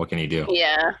point, you know. What can you do?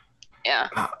 Yeah.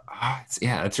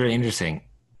 That's really interesting.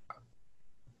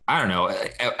 I don't know.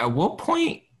 At what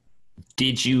point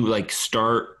did you like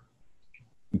start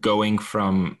going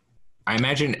from, I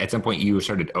imagine at some point you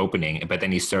started opening, but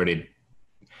then you started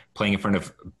playing in front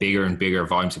of bigger and bigger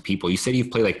volumes of people. You said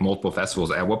you've played like multiple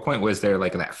festivals. At what point was there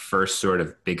like that first sort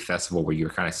of big festival where you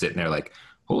were kind of sitting there like,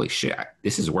 holy shit,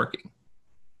 this is working?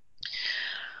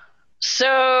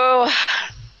 So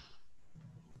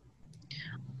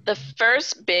the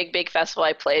first big festival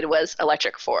I played was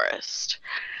Electric Forest.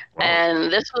 Wow.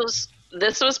 And this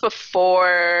was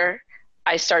before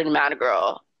I started Mad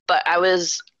Girl, but I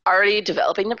was already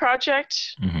developing the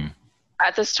project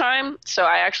at this time. So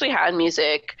I actually had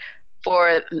music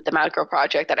for the Mad Girl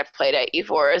project that I played at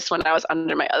Evor's when I was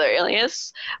under my other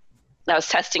alias. I was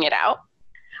testing it out.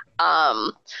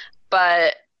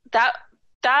 But that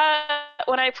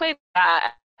when I played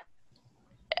that,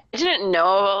 didn't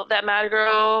know that Mad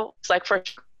Girl was like for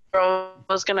sure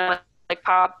was gonna like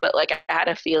pop, but like I had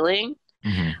a feeling.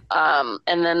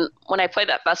 And then when I played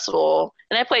that festival,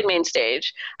 and I played main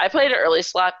stage, I played an early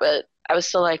slot, but I was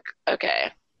still like,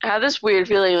 okay, I have this weird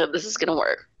feeling that this is gonna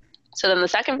work. So then the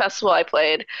second festival I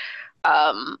played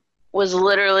was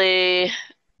literally,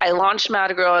 I launched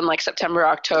Mad Girl in like September,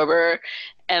 October,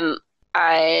 and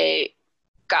I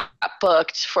got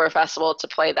booked for a festival to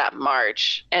play that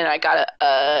March, and I got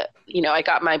I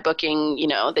got my booking.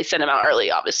 They sent them out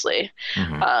early, obviously.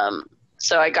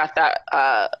 So I got that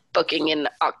booking in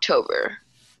October,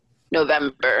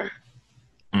 November,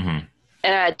 and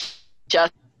I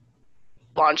just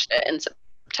launched it in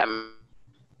September.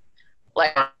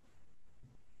 Like,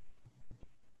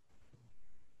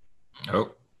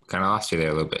 oh, kind of lost you there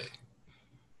a little bit.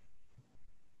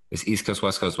 This East Coast,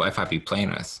 West Coast Wi-Fi be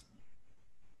playing us.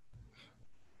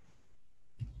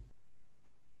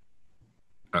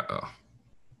 Uh-oh.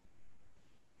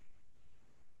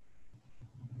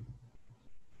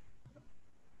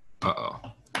 Uh-oh.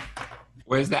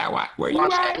 Where's that? Where you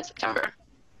launched at? it in September.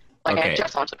 Like, Okay. I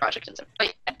just launched the project in September.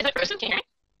 Wait, is it frozen? Can you hear me?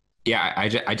 Yeah,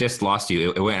 I just lost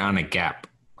you. It went on a gap.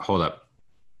 Hold up.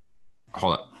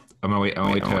 I'm gonna wait till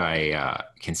I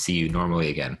can see you normally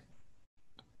again.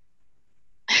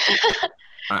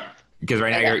 Because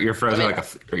right now you're frozen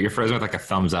you're frozen with like a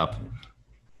thumbs up.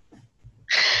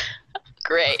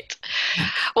 Great.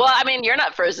 Well, I mean, you're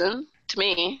not frozen to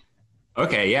me.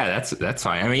 Okay, yeah, that's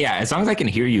fine. I mean, yeah, as long as I can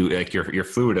hear you, like your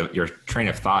fluid of your train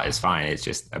of thought is fine. It's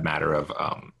just a matter of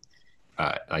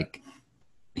like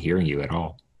hearing you at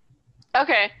all.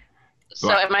 Okay. So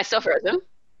Well, am I still frozen?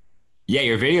 Yeah,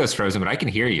 your video is frozen, but I can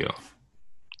hear you.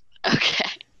 Okay.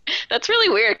 That's really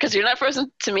weird because you're not frozen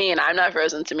to me and I'm not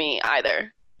frozen to me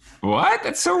either. What?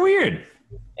 That's so weird.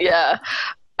 Yeah.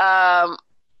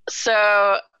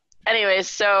 So anyways,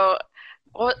 so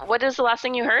what is the last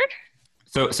thing you heard?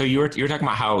 So you were talking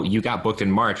about how you got booked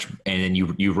in March and then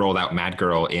you rolled out Mad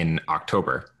Girl in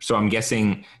October. So I'm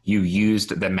guessing you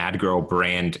used the Mad Girl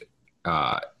brand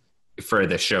for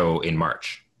the show in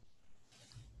March.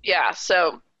 Yeah,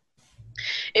 so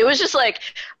it was just like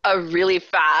a really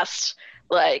fast,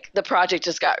 like the project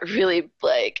just got really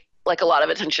like a lot of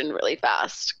attention really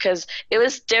fast because it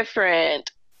was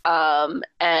different.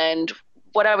 And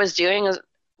what I was doing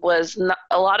was not,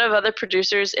 a lot of other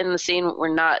producers in the scene were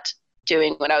not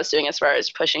doing what I was doing as far as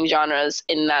pushing genres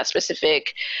in that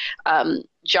specific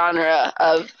genre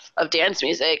of dance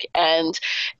music. And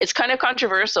it's kind of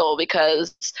controversial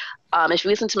because if you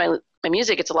listen to my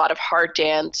music, it's a lot of hard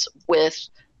dance with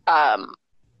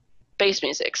bass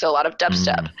music, so a lot of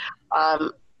dubstep.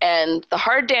 And the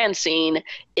hard dance scene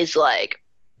is like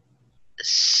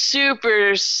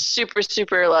super, super,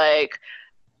 super like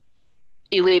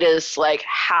elitist, like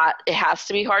it has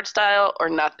to be hard style or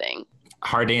nothing.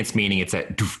 Hard dance meaning it's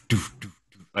at doof, doof, doof,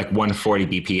 like 140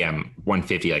 BPM,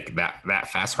 150, like that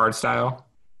fast hard style.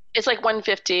 It's like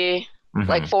 150,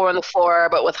 like 4 on the floor,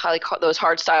 but with like those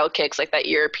hard style kicks, like that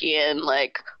European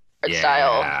like hard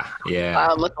style.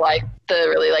 Yeah. With like the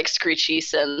really like screechy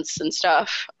synths and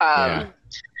stuff.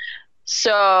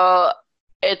 So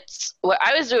it's what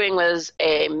I was doing was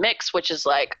a mix, which is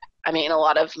like, I mean, a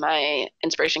lot of my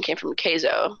inspiration came from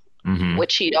Keizo,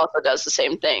 which he also does the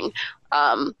same thing.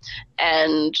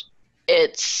 And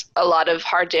it's a lot of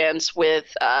hard dance with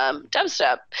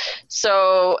dubstep.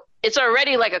 So it's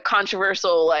already like a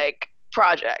controversial like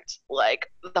project. Like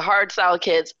the hard style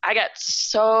kids, I got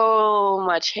so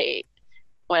much hate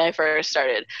when I first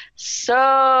started.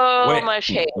 Much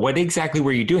hate. What exactly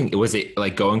were you doing? Was it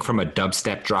like going from a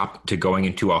dubstep drop to going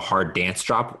into a hard dance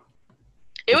drop?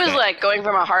 It was like going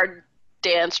from a hard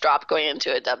dance drop going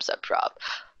into a dubstep drop.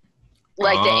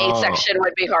 Like the A section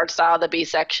would be hard style, the B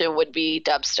section would be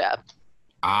dubstep.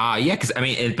 Yeah, because I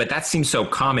mean, but that seems so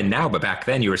common now. But back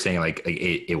then, you were saying like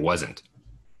it wasn't.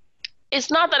 It's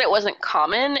not that it wasn't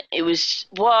common. It was,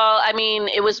 well, I mean,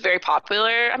 it was very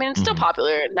popular. I mean, it's still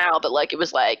popular now, but like it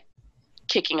was like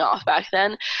kicking off back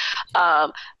then.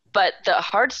 But the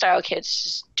hard style kids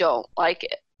just don't like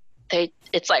it.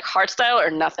 It's like hard style or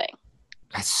nothing.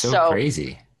 That's so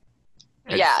crazy.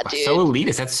 Yeah, dude. So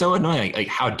elitist. That's so annoying. Like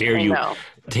how dare you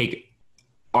take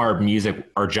our music,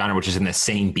 our genre, which is in the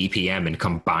same BPM, and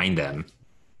combine them?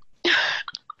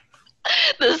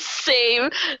 The same,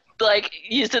 like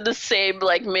using the same,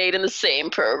 like made in the same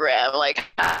program. Like,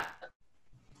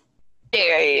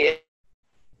 dare you?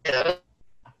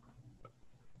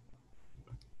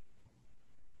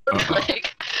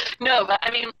 Like, no, but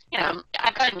I mean, you know,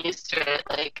 I've gotten used to it.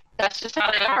 Like, that's just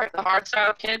how they are. The hard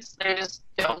style kids, they just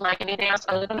don't like anything else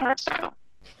other than hard style.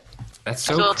 That's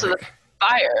so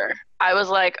fire. I was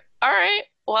like, all right,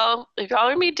 well, if y'all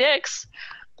are gonna be dicks,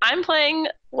 I'm playing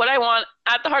what I want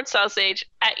at the Hardstyle stage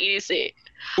at EDC.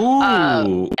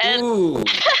 And ooh.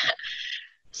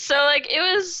 so like it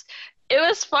was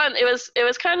fun. It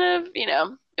was kind of,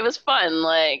 it was fun.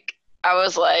 Like I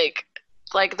was like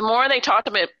the more they talked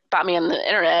about me on the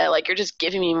internet, like you're just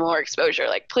giving me more exposure.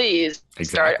 Like please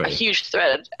start a huge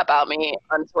thread about me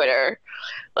on Twitter.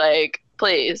 Like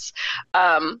please.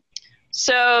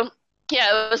 So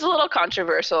yeah, it was a little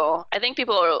controversial. I think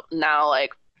people are now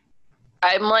like,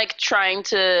 I'm like trying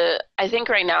to, I think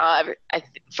right now,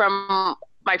 from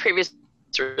my previous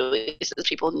releases,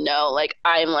 people know like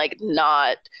I'm like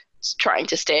not trying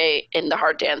to stay in the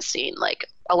hard dance scene. Like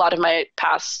a lot of my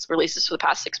past releases for the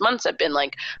past 6 months have been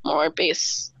like more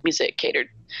bass music catered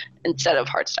instead of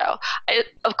hardstyle. I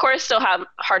of course still have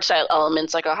hardstyle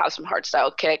elements, like I'll have some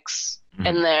hardstyle kicks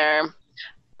in there.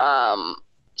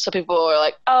 So people are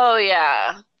like, oh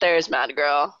yeah, there's Mad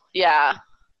Girl. Yeah,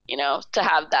 to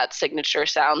have that signature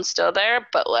sound still there.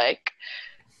 But like,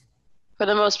 for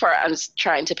the most part, I'm just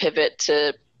trying to pivot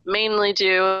to mainly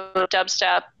do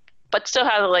dubstep, but still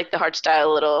have like the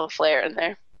hardstyle little flair in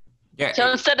there. Yeah.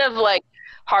 So instead of like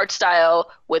hardstyle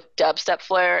with dubstep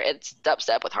flair, it's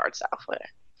dubstep with hardstyle flair.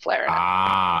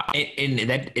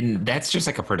 And that's just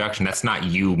like a production. That's not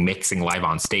you mixing live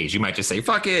on stage. You might just say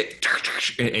 "fuck it"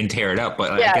 and tear it up.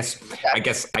 But yeah, I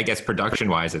guess production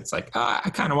wise, it's like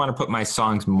I kind of want to put my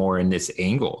songs more in this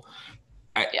angle.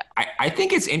 I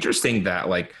think it's interesting that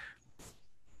like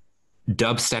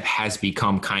dubstep has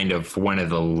become kind of one of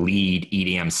the lead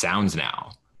EDM sounds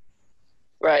now.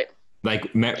 Right.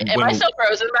 Like, am I still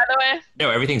frozen, by the way?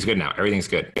 No, everything's good now. Everything's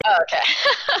good. Oh, okay.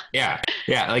 yeah.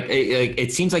 Like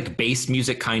it seems like bass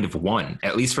music kind of won,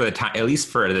 at least for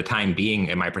the time being.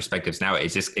 In my perspectives now,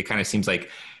 it kind of seems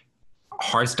like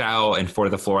hardstyle and for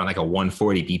the floor on like a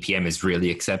 140 BPM is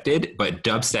really accepted, but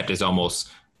dubstep is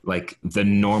almost like the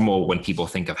normal when people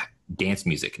think of dance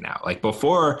music now. Like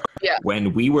before,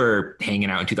 when we were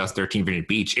hanging out in 2013 Virginia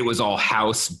Beach, it was all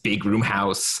house, big room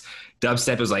house.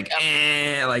 Dubstep was like,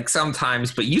 like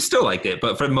sometimes, but you still liked it.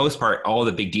 But for the most part, all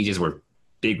the big DJs were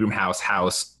big room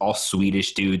house, all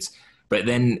Swedish dudes. But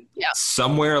then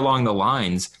somewhere along the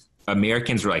lines,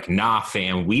 Americans were like, nah,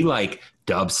 fam, we like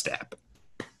dubstep.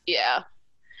 Yeah.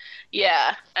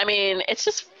 Yeah. I mean, it's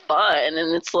just fun.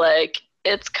 And it's like,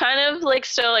 it's kind of like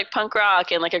still like punk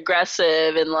rock and like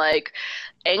aggressive and like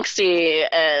angsty,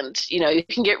 and you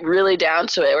can get really down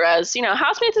to it, whereas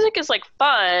house music is like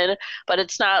fun, but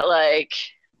it's not like,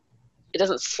 it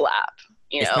doesn't slap,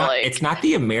 it's not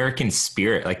the American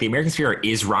spirit. Like the American spirit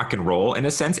is rock and roll in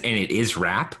a sense, and it is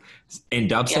rap, and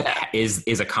dubstep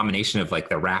is a combination of like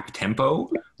the rap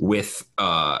tempo with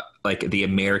like the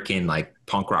American like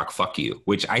punk rock fuck you,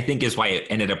 which I think is why it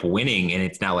ended up winning, and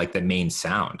it's now like the main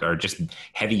sound, or just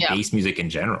heavy bass music in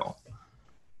general.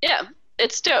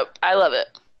 It's dope. I love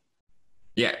it.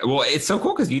 Yeah, well, it's so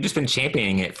cool because you've just been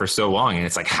championing it for so long, and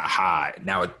it's like, haha,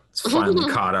 now it's finally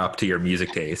caught up to your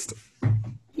music taste.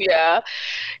 Yeah.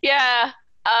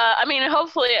 I mean,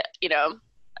 hopefully,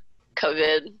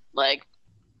 COVID, like,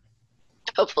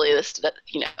 hopefully this,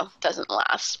 doesn't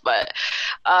last. But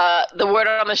the word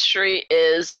on the street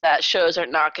is that shows are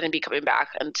not going to be coming back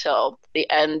until the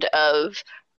end of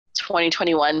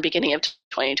 2021, beginning of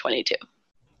 2022.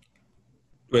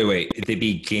 Wait. The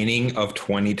beginning of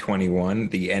 2021,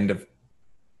 the end of...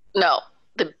 No,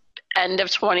 the end of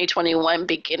 2021,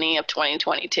 beginning of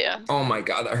 2022. Oh my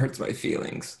God, that hurts my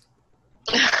feelings.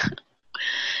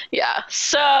 Yeah,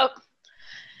 so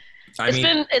it's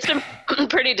been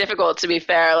pretty difficult, to be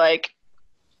fair. Like,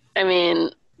 I mean...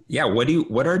 Yeah, what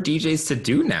are DJs to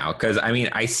do now? Because, I mean,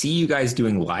 I see you guys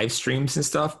doing live streams and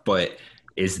stuff, but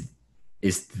is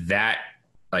that...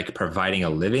 like providing a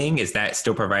living? Is that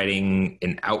still providing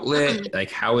an outlet? Like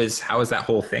how is that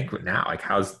whole thing now? Like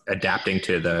how's adapting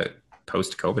to the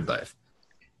post-COVID life?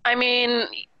 I mean,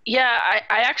 yeah,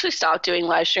 I actually stopped doing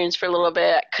live streams for a little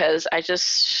bit because I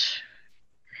just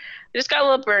got a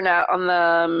little burnout on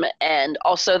them. And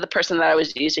also the person that I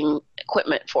was using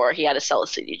equipment for, he had to sell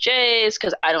CDJs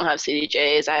because I don't have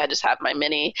CDJs. I just have my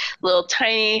mini little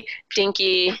tiny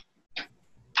dinky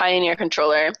Pioneer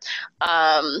controller.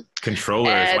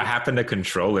 Controllers. What happened to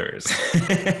controllers?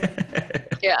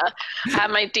 Yeah, I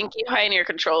have my dinky Pioneer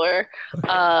controller,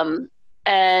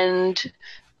 and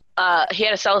he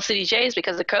had to sell CDJs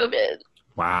because of COVID.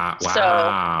 Wow.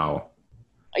 So,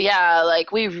 yeah,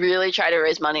 like we really tried to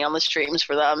raise money on the streams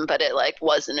for them, but it like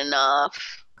wasn't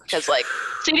enough because like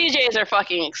CDJs are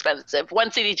fucking expensive. One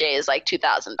CDJ is like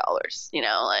 $2,000.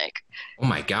 Like. Oh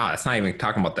my God, it's not even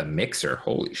talking about the mixer.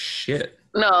 Holy shit.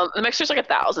 No, the mixer's like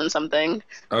 1,000 something.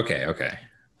 Okay.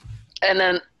 And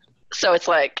then, so it's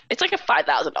like a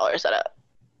 $5,000 setup.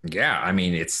 Yeah, I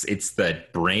mean, it's the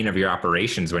brain of your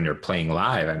operations when you're playing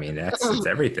live. I mean, it's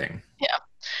everything. Yeah.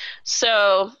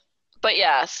 So, but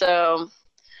yeah, so,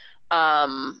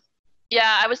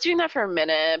 yeah, I was doing that for a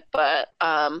minute, but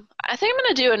I think I'm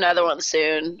gonna do another one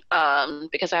soon,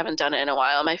 because I haven't done it in a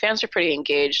while. My fans are pretty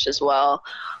engaged as well,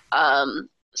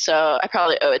 so I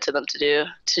probably owe it to them to do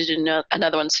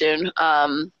another one soon.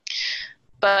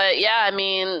 But yeah, I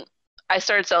mean, I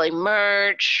started selling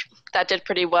merch. That did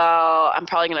pretty well. I'm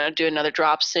probably gonna do another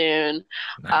drop soon.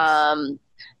 Nice.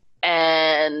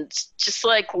 And just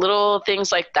like little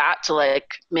things like that to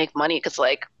like make money, because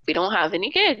like we don't have any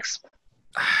gigs.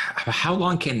 How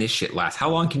long can this shit last? How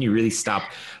long can you really stop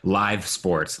live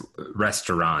sports,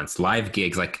 restaurants, live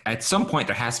gigs? Like at some point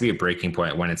there has to be a breaking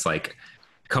point when it's like,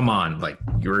 come on, like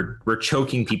we're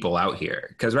choking people out here.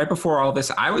 Because right before all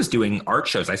this, I was doing art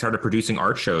shows. I started producing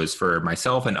art shows for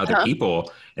myself and other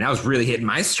people, and I was really hitting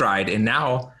my stride. And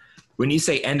now when you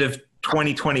say end of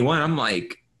 2021, I'm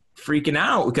like freaking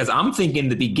out because I'm thinking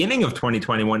the beginning of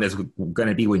 2021 is going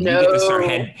to be when you get to start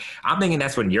I'm thinking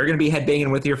that's when you're going to be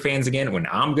headbanging with your fans again, when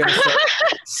I'm going to start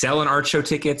selling art show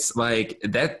tickets. Like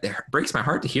that breaks my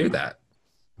heart to hear that.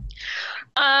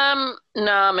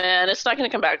 No, man, it's not going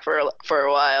to come back for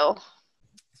a while.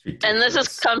 And this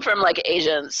has come from like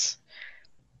agents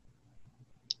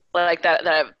like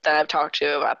that I've talked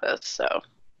to about this. So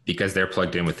because they're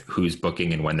plugged in with who's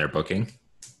booking and when they're booking.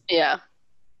 Yeah.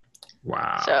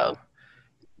 Wow. So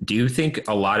do you think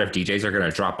a lot of DJs are going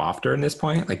to drop off during this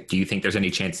point? Like, do you think there's any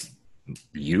chance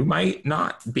you might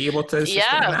not be able to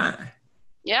sustain that?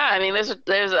 Yeah, I mean,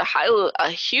 there's a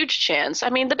huge chance. I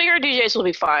mean, the bigger DJs will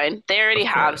be fine. They already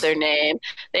have their name,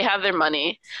 they have their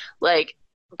money, like.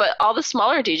 But all the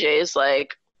smaller DJs,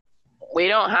 like, we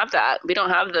don't have that. We don't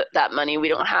have that money. We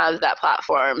don't have that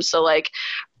platform. So, like,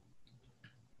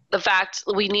 the fact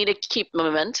we need to keep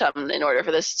momentum in order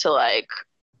for this to like,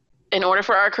 in order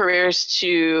for our careers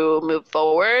to move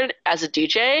forward as a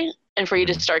DJ, and for you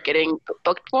to start getting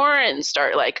booked more and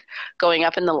start like going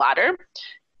up in the ladder,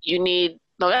 you need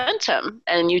momentum.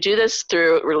 And you do this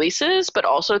through releases, but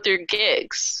also through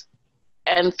gigs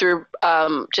and through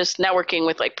just networking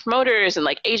with like promoters and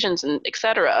like agents and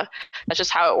etc. That's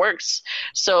just how it works.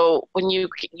 So when you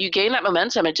gain that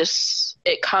momentum,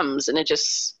 it comes, and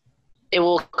it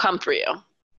will come for you.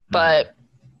 But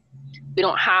we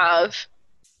don't have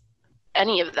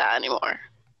any of that anymore.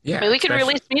 Yeah, I mean, we can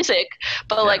release music,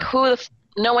 but like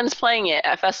no one's playing it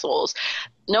at festivals.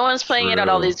 No one's playing it at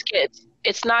all these gigs.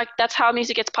 It's not, that's how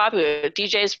music gets popular.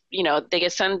 DJs, they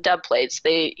get sent dub plates.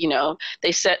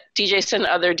 DJs send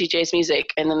other DJs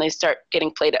music, and then they start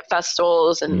getting played at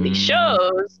festivals and these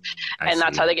shows,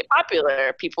 that's how they get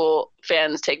popular.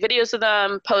 Fans take videos of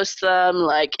them, post them,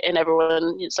 like, and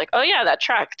everyone is like, oh yeah, that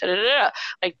track, da da da.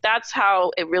 Like, that's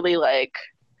how it really like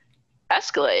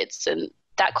escalates, and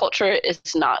that culture is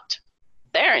not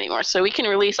there anymore. So we can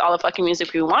release all the fucking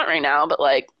music we want right now, but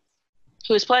like,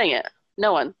 who's playing it?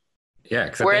 No one. Yeah,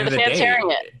 except where are the fans hearing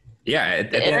it? Yeah,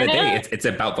 at the end of the day, it's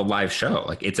about the live show.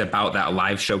 Like, it's about that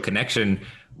live show connection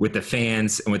with the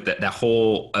fans and with that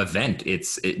whole event.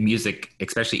 Music,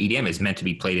 especially EDM, is meant to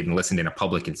be played and listened in a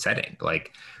public setting.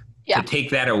 Like, to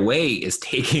take that away is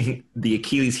taking the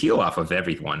Achilles heel off of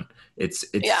everyone. It's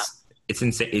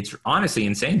insane. It's honestly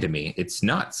insane to me. It's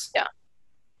nuts.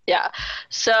 Yeah.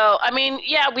 So, I mean,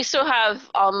 we still have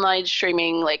online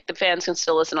streaming. Like, the fans can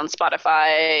still listen on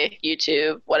Spotify,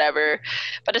 YouTube, whatever.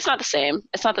 But it's not the same.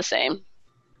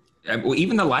 Well,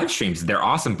 even the live streams, they're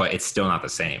awesome, but it's still not the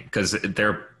same because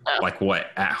they're like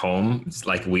at home. It's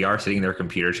like we are sitting in their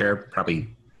computer chair, probably,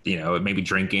 maybe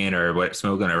drinking or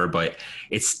smoking or whatever, but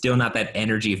it's still not that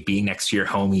energy of being next to your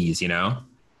homies,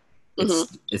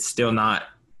 It's still not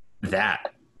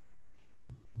that.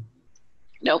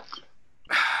 Nope.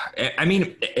 I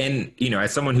mean, and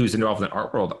as someone who's involved in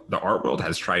the art world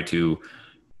has tried to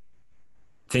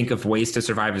think of ways to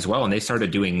survive as well, and they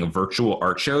started doing virtual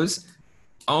art shows.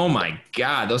 Oh my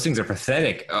God, those things are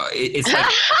pathetic. It's like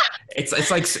it's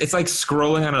like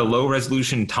scrolling on a low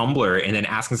resolution Tumblr and then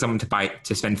asking someone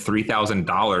to spend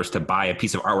 $3,000 to buy a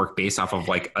piece of artwork based off of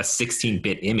like a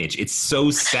 16-bit image. It's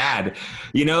so sad,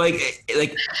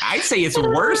 like I'd say it's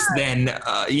worse than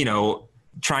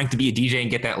trying to be a DJ and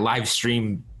get that live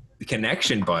stream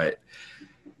connection, but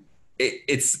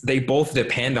they both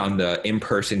depend on the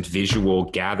in-person visual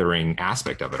gathering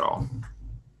aspect of it all.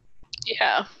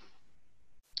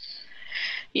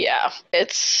 Yeah,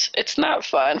 it's not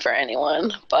fun for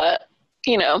anyone, but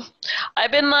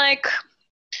I've been like,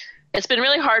 it's been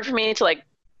really hard for me to like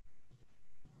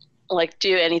like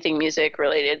do anything music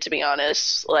related, to be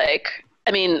honest. Like,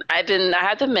 I mean, I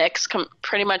had the mix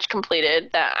pretty much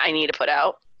completed that I need to put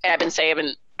out. I've been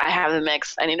saying I have the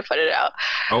mix. I need to put it out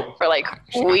for like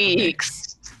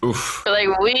weeks. Oof. For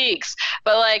like weeks.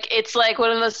 But like, it's like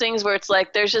one of those things where it's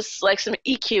like, there's just like some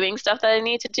EQing stuff that I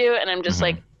need to do. And I'm just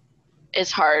like,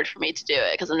 it's hard for me to do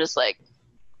it. Cause I'm just like,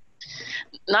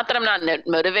 not that I'm not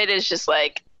motivated. It's just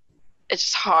like, it's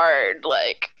just hard.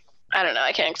 Like, I don't know.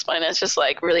 I can't explain it. It's just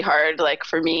like really hard. Like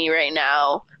for me right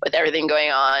now with everything going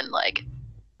on, like,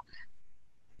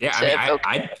 yeah,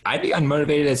 I mean, I'd be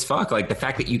unmotivated as fuck. Like the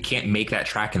fact that you can't make that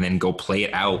track and then go play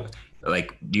it out.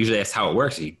 Like usually that's how it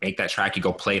works. You make that track, you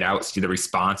go play it out, see the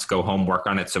response, go home, work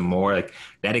on it some more. Like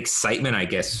that excitement, I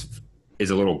guess,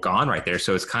 is a little gone right there.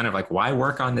 So it's kind of like, why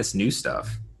work on this new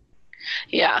stuff?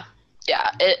 Yeah.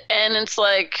 Yeah. And it's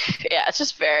like, yeah, it's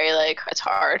just very like, it's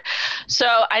hard. So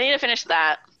I need to finish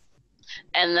that.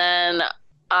 And then,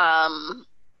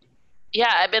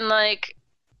 yeah, I've been like,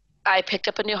 I picked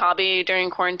up a new hobby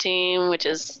during quarantine, which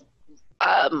is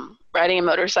riding a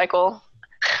motorcycle.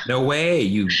 No way.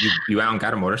 You out and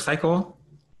got a motorcycle?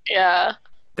 Yeah.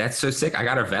 That's so sick. I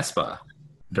got a Vespa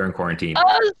during quarantine.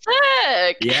 Oh,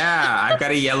 sick. Yeah, I've got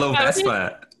a yellow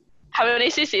Vespa. How many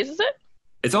cc's is it?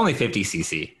 It's only 50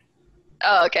 cc.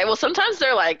 Oh, okay. Well, sometimes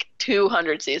they're like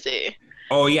 200 cc.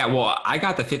 Oh yeah, well, I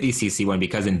got the 50 cc one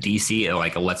because in DC it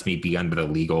like lets me be under the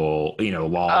legal,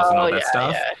 laws and all that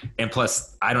stuff. Yeah. And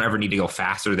plus, I don't ever need to go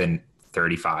faster than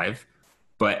 35.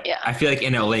 But yeah. I feel like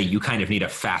in LA you kind of need a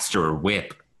faster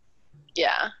whip.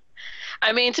 Yeah.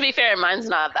 I mean, to be fair, mine's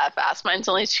not that fast. Mine's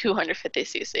only 250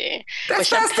 cc. That's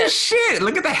fast as shit.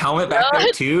 Look at the helmet back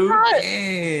there too.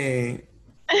 Dang.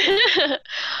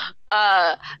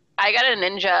 I got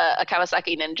a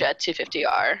Kawasaki Ninja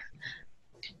 250R.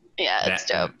 Yeah, it's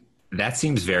dope. That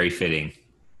seems very fitting.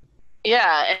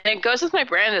 Yeah, and it goes with my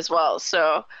brand as well.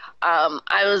 So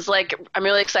I was like, I'm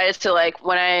really excited to like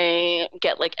when I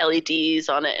get like LEDs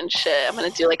on it and shit, I'm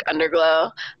gonna do like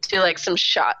underglow, do like some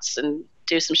shots and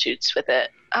do some shoots with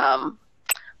it.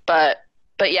 But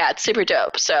yeah, it's super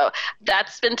dope. So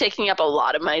that's been taking up a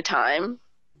lot of my time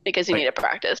because you need to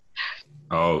practice.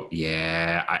 Oh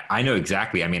yeah, I know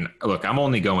exactly. I mean, look, I'm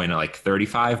only going to like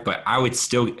 35, but I would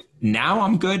still, now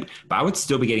I'm good, but I would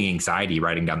still be getting anxiety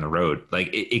riding down the road. Like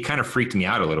it kind of freaked me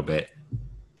out a little bit.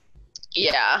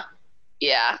 Yeah.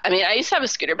 Yeah. I mean, I used to have a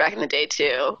scooter back in the day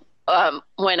too.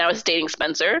 When I was dating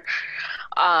Spencer,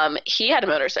 he had a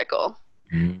motorcycle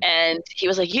and he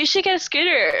was like, you should get a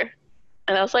scooter.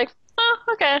 And I was like, oh,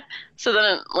 okay. So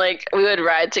then like we would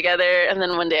ride together and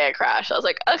then one day I crashed. I was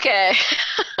like, okay,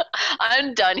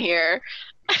 I'm done here.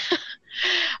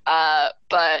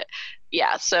 But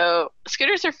yeah, so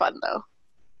scooters are fun though.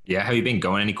 Yeah. Have you been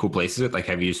going any cool places? Like,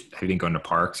 have you been going to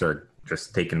parks or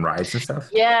just taking rides and stuff?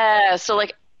 Yeah. So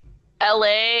like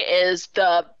LA is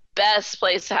the best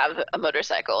place to have a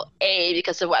motorcycle.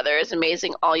 Because the weather is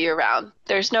amazing all year round.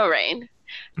 There's no rain.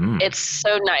 It's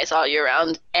so nice all year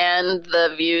round and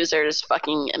the views are just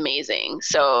fucking amazing.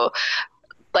 So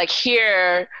like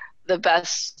here, the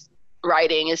best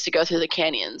riding is to go through the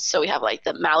canyons. So we have like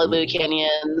the Malibu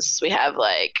canyons. We have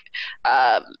like,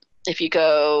 if you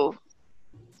go,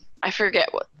 I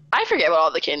forget what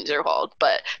all the canyons are called,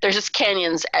 but there's just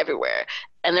canyons everywhere.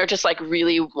 And they're just like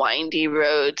really windy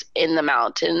roads in the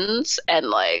mountains. And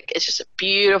like, it's just a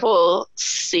beautiful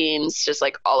scenes just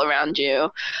like all around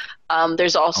you.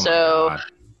 There's also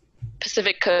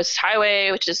Pacific Coast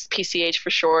Highway, which is PCH for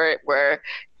short, where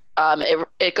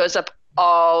it goes up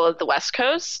all of the West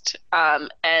Coast.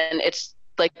 And it's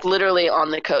like literally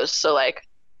on the coast. So like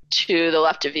to the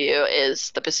left of you is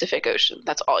the Pacific Ocean.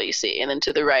 That's all you see. And then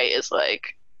to the right is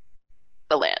like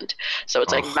the land. So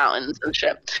it's like mountains and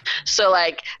shit. So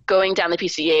like going down the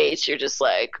PCH, you're just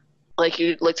like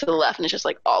you look to the left and it's just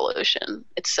like all ocean.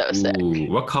 It's so sick.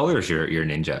 What color is your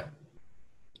Ninja?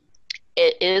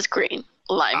 It is green,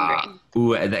 lime green.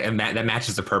 Ooh, that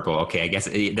matches the purple. Okay, I guess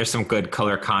there's some good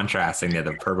color contrasting there,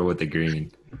 the purple with the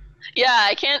green. Yeah,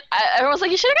 everyone's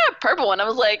like, you should have got a purple one. I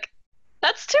was like,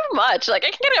 that's too much. Like,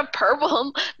 I can get a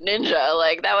purple Ninja.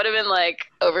 Like, that would have been like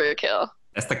overkill.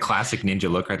 That's the classic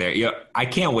Ninja look right there. Yeah, I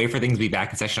can't wait for things to be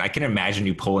back in session. I can imagine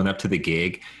you pulling up to the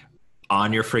gig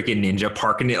on your freaking Ninja,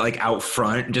 parking it like out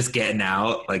front, just getting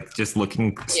out, like just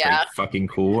looking straight fucking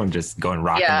cool and just going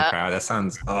rocking the crowd. That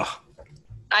sounds,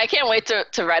 I can't wait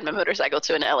to ride my motorcycle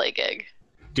to an LA gig.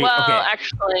 Dude,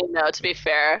 actually, no, to be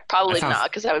fair, probably not,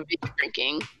 because I would be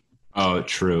drinking. Oh,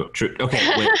 true.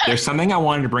 Okay, wait, there's something I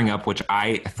wanted to bring up, which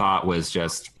I thought was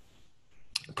just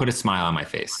put a smile on my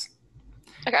face.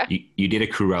 Okay. You did a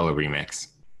Cruella remix.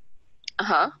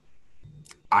 Uh-huh.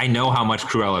 I know how much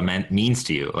Cruella means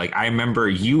to you. Like, I remember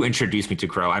you introduced me to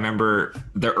Cruella. I remember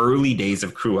the early days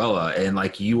of Cruella, and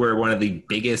like you were one of the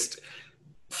biggest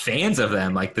fans of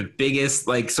them, like the biggest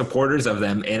like supporters of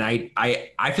them. And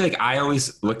I feel like I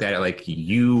always looked at it like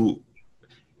you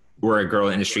were a girl in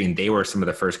the industry and they were some of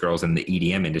the first girls in the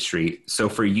EDM industry. So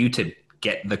for you to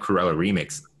get the Cruella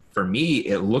remix, for me,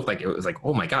 it looked like it was like,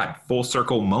 oh my God, full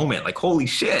circle moment. Like, holy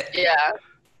shit. Yeah.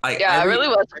 It really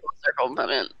was a full circle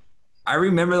moment. I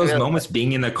remember those moments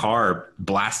being in the car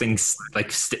blasting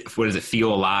like, what is it?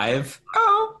 Feel Alive.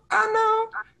 Oh, I know.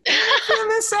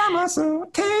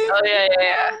 Oh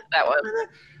yeah. That one.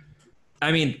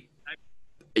 I mean,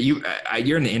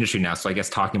 you're in the industry now, so I guess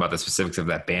talking about the specifics of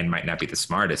that band might not be the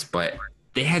smartest, but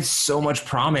they had so much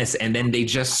promise, and then they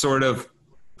just sort of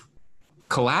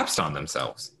collapsed on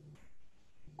themselves.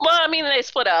 Well, I mean, they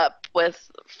split up with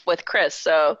Chris,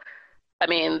 so I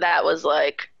mean that was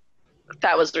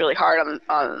really hard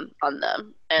on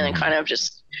them, and it kind of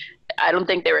just, I don't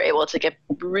think they were able to get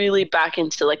really back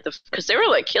into like because they were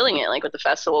like killing it like with the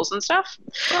festivals and stuff.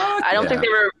 I don't think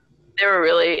they were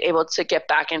really able to get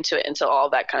back into it until all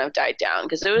that kind of died down,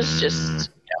 because it was just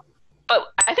but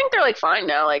I think they're like fine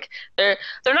now. Like they're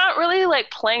not really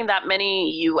like playing that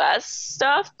many US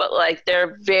stuff, but like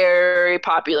they're very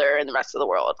popular in the rest of the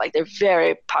world. Like they're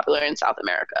very popular in South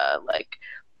America, like,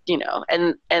 you know,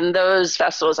 and those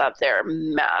festivals out there are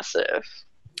massive.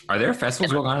 Are there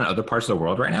festivals going on in other parts of the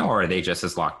world right now, or are they just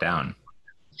as locked down?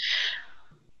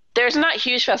 There's not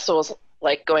huge festivals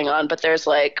like going on, but there's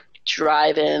like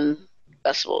drive-in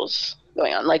festivals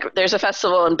going on. Like there's a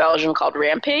festival in Belgium called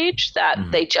Rampage that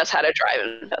they just had a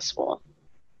drive-in festival.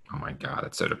 Oh my God,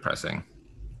 that's so depressing.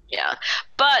 Yeah,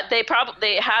 but they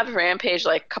have Rampage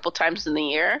like a couple times in the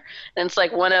year, and it's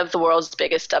like one of the world's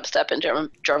biggest dubstep and drum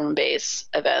and bass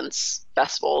events,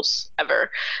 festivals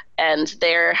ever. And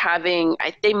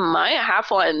they might have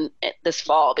one this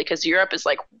fall, because Europe is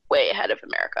like way ahead of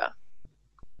America.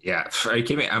 Yeah, are you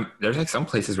kidding me? There's like some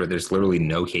places where there's literally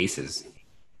no cases.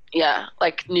 Yeah,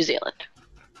 like New Zealand.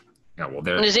 Yeah, well,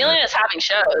 New Zealand is having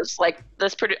shows. Like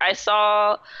I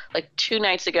saw like 2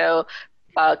 nights ago.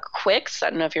 Quicks, I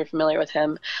don't know if you're familiar with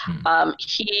him.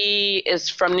 He is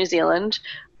from New Zealand,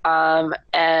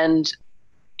 and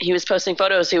he was posting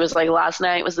photos. He was like, last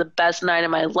night was the best night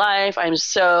of my life. I'm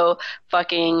so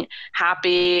fucking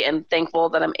happy and thankful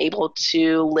that I'm able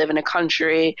to live in a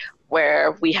country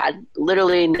where we had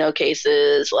literally no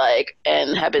cases, like,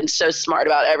 and have been so smart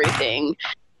about everything.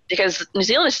 Because New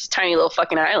Zealand is just a tiny little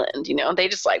fucking island, you know? They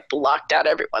just, like, blocked out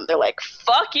everyone. They're like,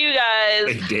 fuck you guys.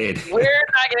 They did. We're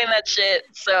not getting that shit,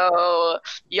 so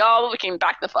y'all can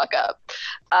back the fuck up.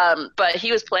 But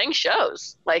he was playing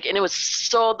shows, like, and it was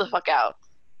sold the fuck out.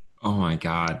 Oh, my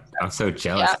God. I'm so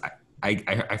jealous.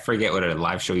 Yeah. I forget what a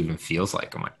live show even feels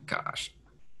like. Oh, my gosh.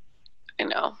 I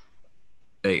know.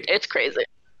 It's crazy.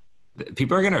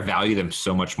 People are going to value them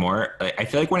so much more. I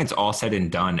feel like when it's all said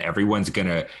and done, everyone's going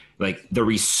to, like, the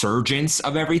resurgence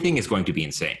of everything is going to be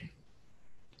insane.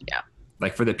 Yeah.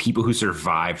 Like, for the people who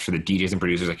survived, for the DJs and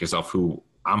producers like yourself, who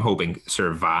I'm hoping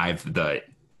survive the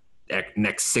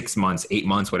next 6 months, 8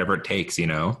 months, whatever it takes, you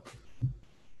know?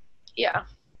 Yeah.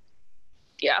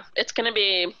 Yeah. It's going to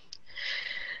be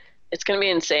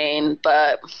insane,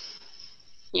 but,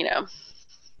 you know.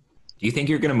 Do you think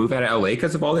you're going to move out of LA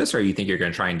because of all this, or you think you're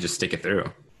going to try and just stick it through?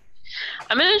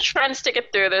 I'm going to try and stick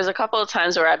it through. There's a couple of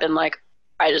times where I've been like,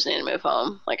 I just need to move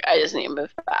home. Like, I just need to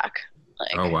move back.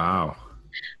 Like, oh, wow.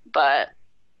 But,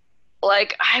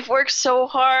 like, I've worked so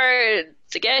hard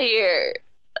to get here.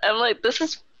 I'm like, this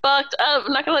is fucked up.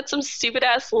 I'm not going to let some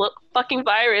stupid-ass fucking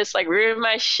virus, like, ruin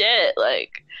my shit.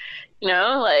 Like, you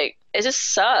know? Like, it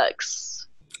just sucks.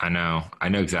 I know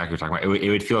exactly what you're talking about. It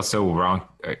would feel so wrong.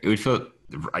 It would feel...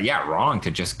 wrong to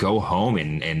just go home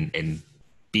and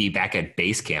be back at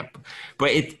base camp.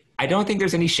 But I don't think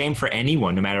there's any shame for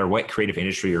anyone, no matter what creative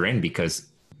industry you're in, because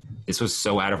this was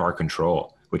so out of our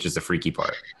control, which is the freaky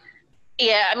part.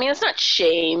 Yeah, I mean, it's not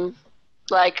shame.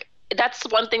 Like, that's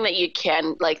one thing that you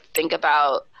can, like, think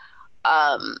about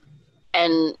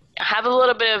and have a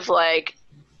little bit of, like,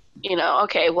 you know,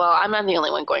 okay, well, I'm not the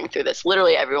only one going through this.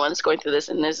 Literally everyone's going through this,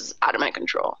 and this is out of my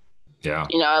control. Yeah.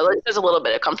 You know, there's a little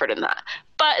bit of comfort in that.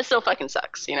 But it still fucking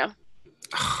sucks, you know?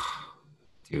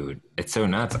 Dude, it's so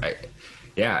nuts.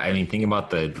 I mean, thinking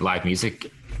about the live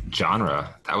music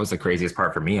genre, that was the craziest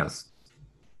part for me.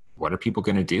 What are people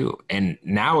going to do? And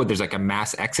now there's like a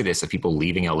mass exodus of people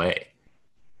leaving LA.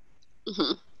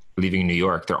 Mm-hmm. Leaving New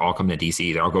York. They're all coming to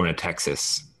DC. They're all going to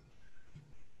Texas.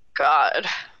 God.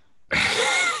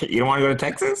 You don't want to go to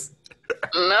Texas?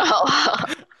 No.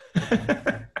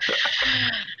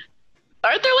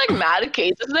 Aren't there like mad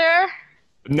cases there?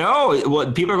 No,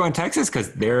 well, people are going to Texas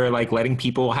because they're like letting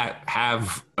people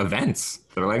have events.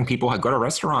 They're letting people go to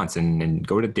restaurants and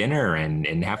go to dinner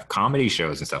and have comedy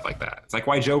shows and stuff like that. It's like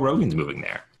why Joe Rogan's moving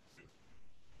there.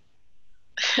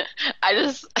 I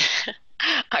just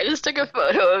I just took a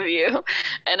photo of you,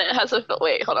 and it has a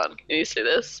wait. Hold on, can you see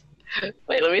this?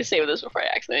 Wait, let me save this before I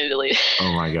accidentally delete it.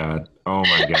 Oh my god! Oh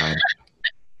my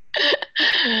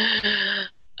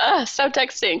god! Stop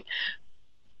texting.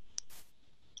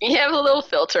 You have a little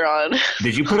filter on.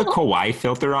 Did you put a kawaii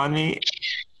filter on me?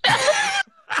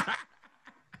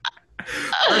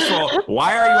 First of all,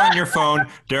 why are you on your phone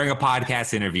during a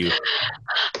podcast interview?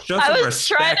 Show some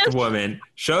respect, woman.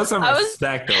 Show some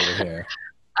respect over here.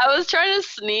 I was trying to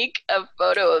sneak a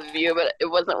photo of you, but it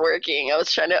wasn't working. I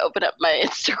was trying to open up my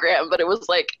Instagram, but it was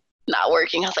like not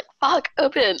working. I was like, fuck,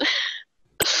 open.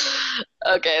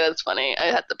 Okay, that's funny. I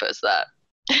had to post that.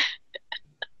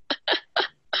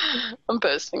 I'm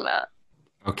posting that.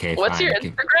 Okay. What's fine. your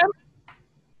Instagram?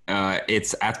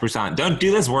 It's @Brusan. Don't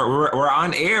do this. We're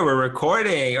on air. We're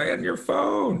recording. You're on your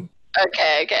phone.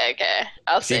 Okay.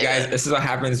 I'll see, guys. This is what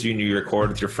happens when you record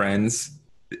with your friends.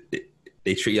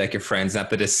 They treat you like your friends, not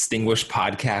the distinguished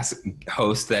podcast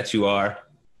host that you are.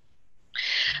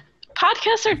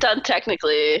 Podcasts are done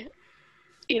technically.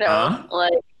 You know,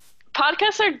 like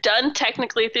podcasts are done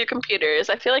technically through computers.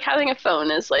 I feel like having a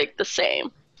phone is like the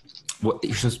same. What,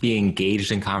 you're supposed to be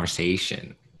engaged in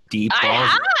conversation. Deep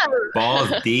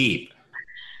balls deep.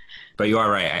 But you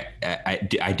are right.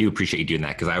 I do appreciate you doing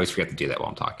that because I always forget to do that while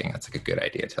I'm talking. That's like a good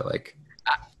idea to like.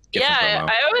 Yeah,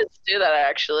 I always do that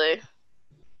actually.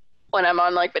 When I'm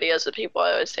on like videos with people,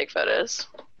 I always take photos.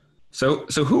 So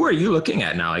who are you looking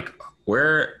at now? Like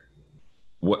are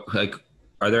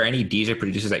there any DJ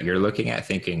producers that you're looking at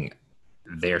thinking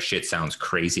their shit sounds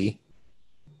crazy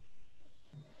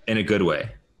in a good way?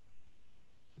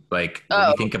 Like when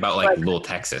you think about like Lil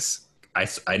Texas,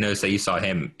 I noticed that you saw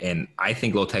him, and I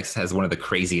think Lil Texas has one of the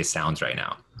craziest sounds right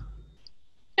now.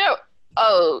 No,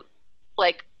 oh,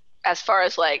 like as far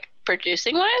as like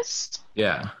producing wise?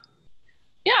 Yeah.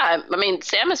 Yeah, I mean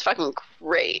Sam is fucking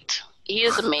great. He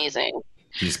is amazing.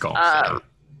 He's called Sam.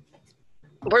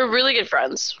 We're really good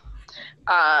friends,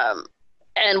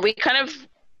 and we kind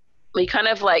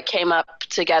of like came up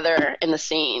together in the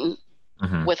scene.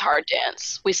 Mm-hmm. With Hard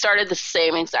Dance. We started the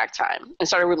same exact time and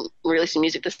started releasing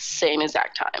music the same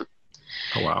exact time.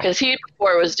 Oh, wow. Because he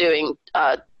before was doing,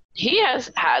 he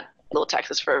has had Lil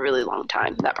Texas for a really long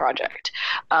time, that project.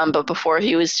 But before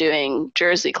he was doing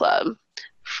Jersey Club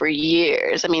for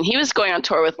years. I mean, he was going on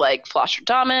tour with like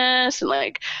Flosstradamus and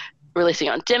like releasing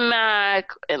on Dim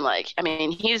Mak. And like, I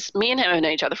mean, me and him have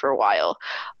known each other for a while,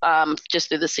 just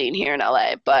through the scene here in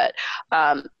LA. But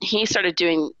he started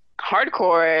doing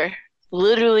hardcore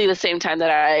literally the same time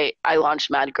that I launched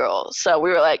Mad Girl. So we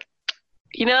were like,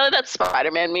 you know, that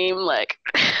Spider-Man meme, like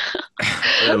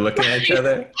we're looking at each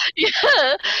other.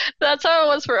 Yeah, that's how it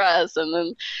was for us. And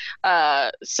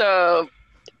then so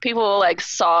people like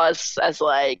saw us as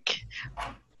like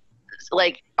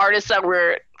artists that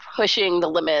were pushing the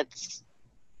limits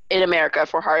in America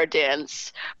for hard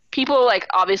dance. People like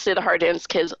obviously the hard dance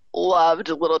kids loved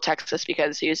Lil Texas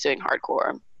because he was doing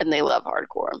hardcore, and they love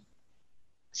hardcore.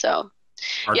 So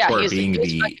hardcore being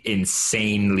the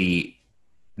insanely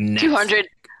 200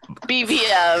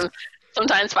 BPM,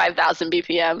 sometimes 5,000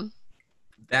 BPM.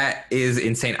 That is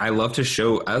insane. I love to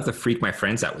freak my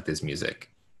friends out with this music.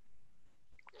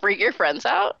 Freak your friends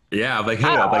out? Yeah, I'm like, hey,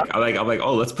 I'm like,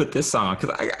 oh, let's put this song on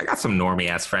because I got some normie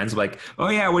ass friends. I'm like, oh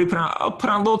yeah, what do you put on? I'll put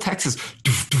on Lil Texas.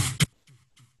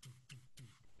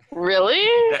 Really?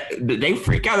 They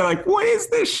freak out. They're like, what is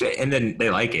this shit? And then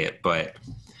they like it, but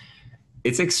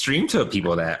it's extreme to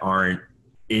people that aren't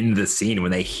in the scene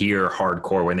when they hear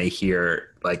hardcore, when they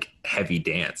hear like heavy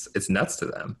dance. It's nuts to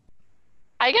them.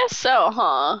 I guess so,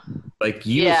 huh? Like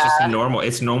it's just normal.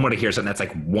 It's normal to hear something that's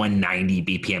like 190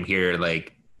 BPM here,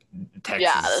 like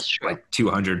Texas, that's true. Like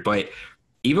 200. But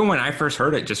even when I first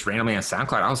heard it just randomly on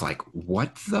SoundCloud, I was like,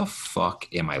 what the fuck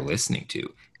am I listening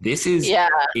to? This is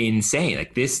insane.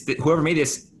 Like whoever made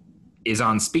this is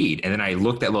on speed. And then I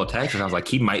looked at Lil Texas and I was like,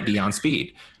 he might be on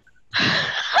speed.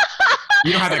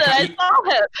 You don't have that. I saw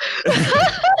him.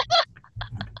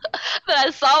 Then I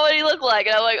saw what he looked like,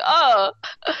 and I'm like, oh.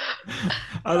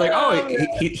 I was like, oh,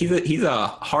 he's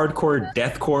a hardcore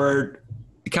deathcore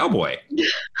cowboy.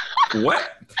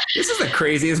 What? This is the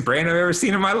craziest brand I've ever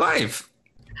seen in my life.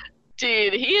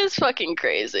 Dude, he is fucking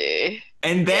crazy.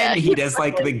 And then he does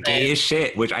like the gayest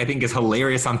shit, which I think is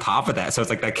hilarious on top of that. So it's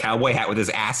like that cowboy hat with his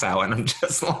ass out, and I'm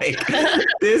just like,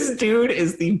 this dude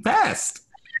is the best.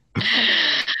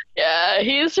 Yeah,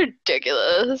 he's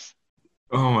ridiculous.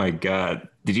 Oh my god!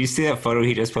 Did you see that photo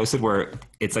he just posted where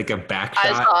it's like a back shot,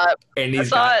 I saw it. and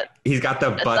he's got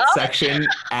the butt section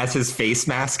as his face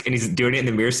mask, and he's doing it in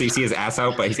the mirror so you see his ass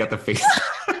out, but he's got the face.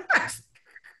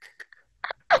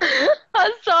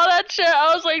 I saw that shit.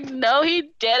 I was like, no, he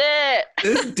did it.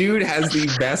 This dude has the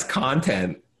best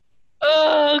content.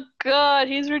 Oh god,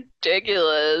 he's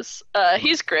ridiculous.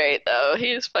 He's great though.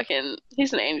 He's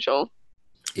an angel.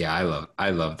 Yeah,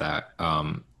 I love that.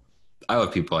 I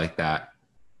love people like that.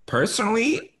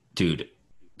 Personally, dude,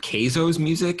 Keizo's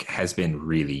music has been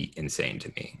really insane to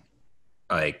me.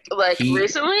 Like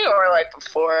recently or like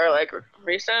before, like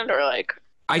recent or like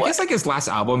I guess like his last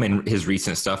album and his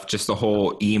recent stuff, just the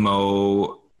whole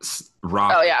emo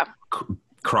rock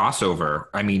crossover.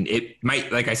 I mean, it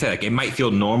might, like I said, like it might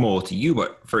feel normal to you,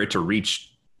 but for it to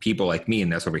reach people like me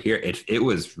and that's over here, it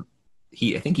was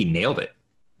I think he nailed it.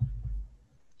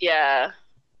 Yeah.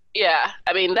 Yeah.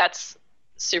 I mean, that's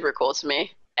super cool to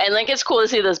me. And like it's cool to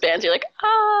see those bands. You're like,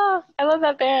 I love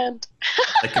that band.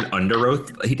 Like an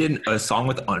Underoath. He did a song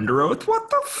with Underoath. What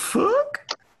the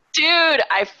fuck? Dude,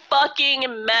 I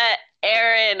fucking met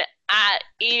Aaron at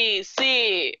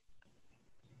EDC.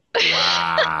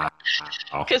 Wow.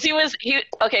 Because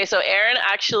so Aaron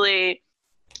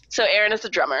is the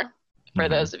drummer, for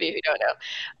those of you who don't know,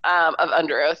 of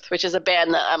Underoath, which is a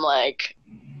band that I'm like,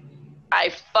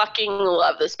 I fucking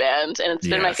love this band, and it's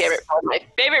been one of my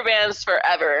favorite bands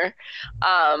forever.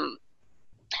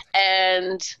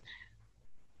 And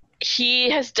he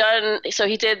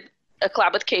did a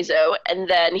collab with Keizo, and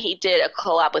then he did a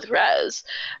collab with Rez,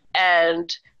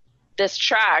 and this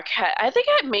track I think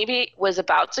it maybe was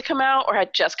about to come out or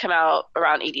had just come out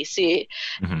around EDC.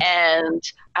 And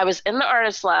I was in the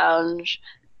artist lounge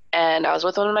and I was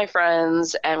with one of my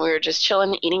friends and we were just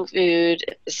chilling, eating food.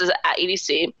 This is at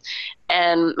EDC.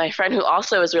 And my friend who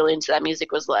also was really into that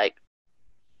music was like,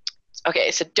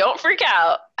 okay, so don't freak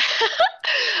out.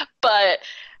 But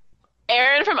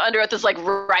Aaron from Underoath is like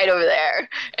right over there.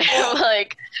 And I'm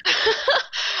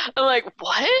like,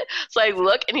 what? So I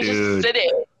look and he's just sitting,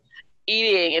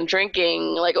 eating and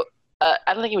drinking like, I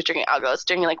don't think he was drinking alcohol. He was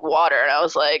drinking like water. And I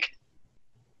was like,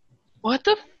 what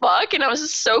the fuck? And I was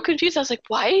just so confused. I was like,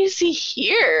 why is he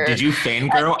here? Did you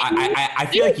fangirl? I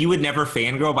feel like you would never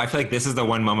fangirl, but I feel like this is the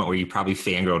one moment where you probably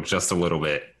fangirled just a little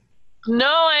bit. No,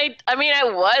 I mean, I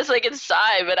was like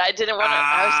inside, but I didn't want to.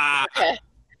 I was like, okay,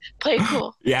 play it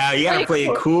cool. Yeah, you gotta play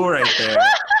it cool right there.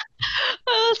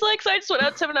 I was like, so I just went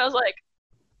up to him and I was like,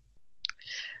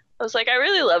 I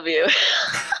really love you.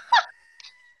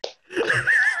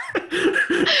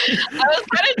 I was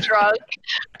kind of drunk,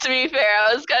 to be fair.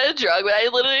 I was kind of drunk, but I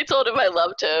literally told him I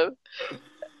loved him.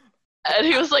 And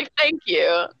he was like, thank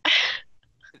you.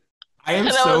 I am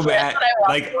so mad.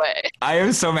 I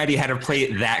am so mad you had to play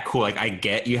it that cool. Like, I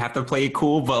get you have to play it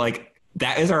cool, but like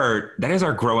that is our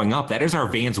growing up. That is our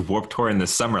Vans Warped Tour in the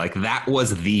summer. Like that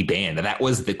was the band. That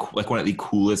was like one of the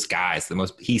coolest guys.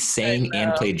 He sang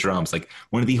and played drums. Like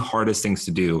one of the hardest things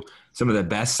to do. Some of the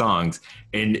best songs,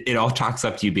 and it all chalks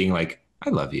up to you being like, I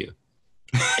love you.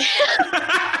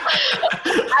 I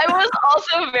was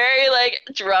also very like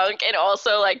drunk and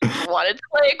also like wanted to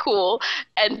play it cool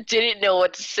and didn't know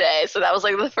what to say. So that was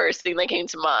like the first thing that came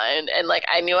to mind. And like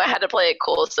I knew I had to play it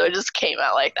cool, so it just came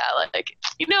out like that. Like,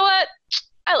 you know what?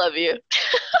 I love you.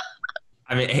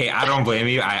 I mean, hey, I don't blame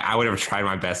you. I would have tried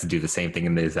my best to do the same thing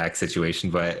in the exact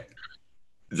situation, but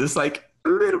just like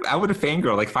I would have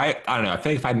fangirl. Like I don't know. I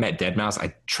feel like if I met Deadmau5,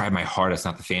 I'd try my hardest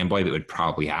not to fanboy, but it would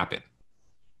probably happen.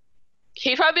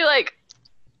 He'd probably be like,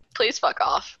 please fuck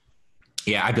off.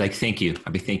 Yeah, I'd be like, thank you.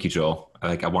 Thank you, Joel.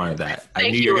 I wanted that.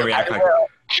 I knew you were gonna react like.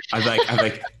 I was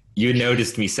like, you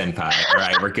noticed me, senpai. All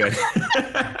right, we're good.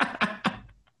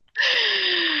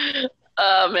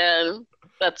 Oh man,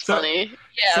 that's funny.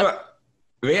 Yeah. So,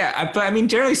 yeah, but I mean,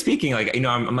 generally speaking, like, you know,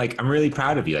 I'm really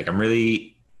proud of you. Like, I'm really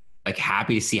like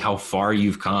happy to see how far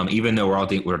you've come, even though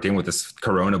we're dealing with this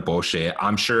Corona bullshit.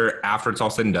 I'm sure after it's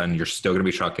all said and done, you're still gonna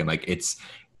be trucking. Like it's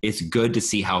good to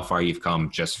see how far you've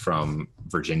come just from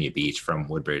Virginia Beach, from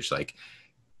Woodbridge. Like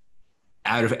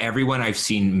out of everyone I've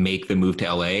seen make the move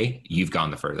to LA, you've gone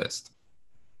the furthest.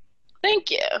 Thank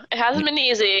you. It hasn't been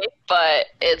easy, but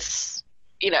it's,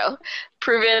 you know,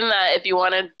 proven that if you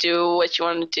want to do what you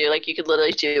want to do, like you could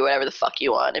literally do whatever the fuck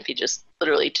you want if you just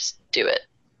literally just do it.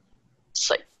 It's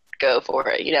like, go for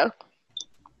it, you know?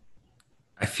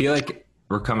 I feel like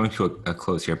we're coming to a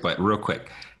close here, but real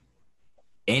quick,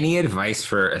 any advice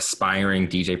for aspiring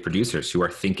DJ producers who are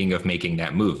thinking of making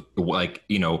that move? Like,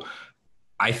 you know,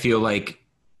 I feel like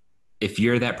if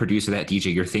you're that producer, that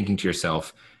DJ, you're thinking to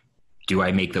yourself, do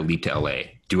I make the leap to LA?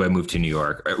 do I move to New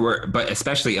York? But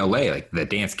especially LA, like the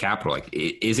dance capital, like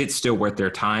is it still worth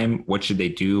their time? What should they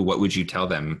do? What would you tell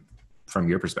them from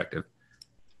your perspective?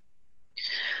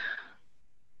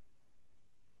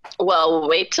 Well,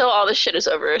 wait till all this shit is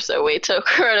over. So wait till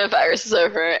coronavirus is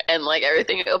over and like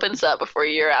everything opens up before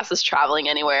your ass is traveling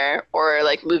anywhere or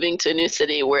like moving to a new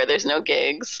city where there's no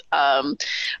gigs.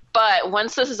 But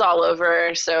once this is all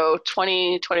over, so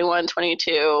 2021,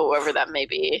 22, whatever that may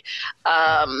be,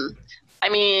 I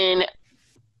mean,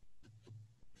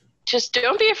 just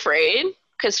don't be afraid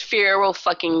because fear will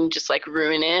fucking just like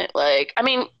ruin it. Like, I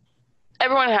mean,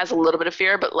 everyone has a little bit of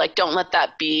fear, but like, don't let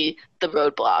that be the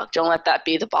roadblock. Don't let that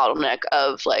be the bottleneck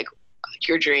of like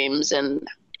your dreams and,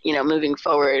 you know, moving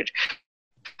forward.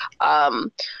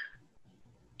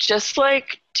 Just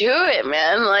like do it,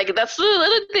 man. Like that's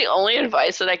literally the only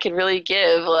advice that I can really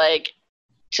give. Like,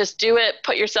 just do it.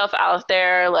 Put yourself out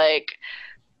there. Like,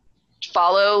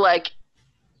 follow like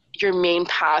your main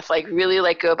path. Like, really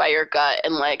like go by your gut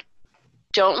and like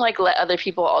don't like let other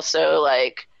people also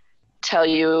like tell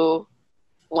you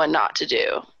what not to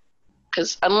do,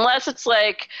 because unless it's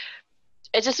like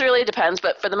it just really depends,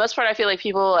 but for the most part I feel like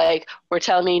people like were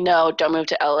telling me no, don't move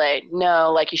to LA,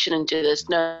 no, like you shouldn't do this,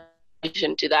 no, you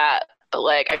shouldn't do that, but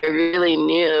like I really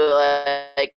knew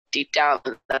like deep down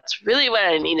that's really what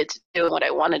I needed to do and what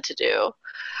I wanted to do.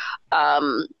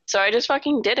 So I just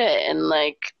fucking did it, and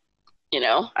like, you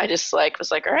know, I just like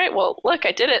was like, all right, well look,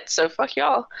 I did it, so fuck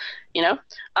y'all, you know.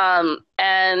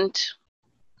 And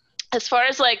as far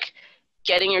as like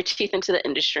getting your teeth into the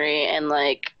industry and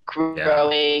like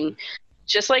growing,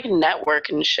 just like network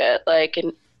and shit, like,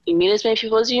 and you meet as many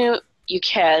people as you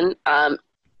can,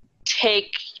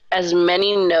 take as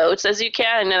many notes as you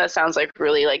can. I know that sounds like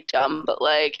really like dumb, but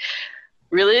like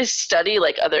really study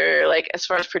like other, like as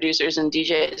far as producers and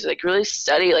DJs, like really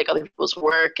study like other people's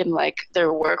work and like their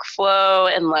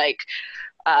workflow and like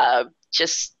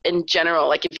just in general,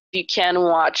 like if you can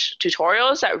watch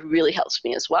tutorials, that really helps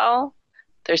me as well.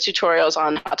 There's tutorials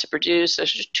on how to produce.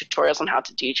 There's tutorials on how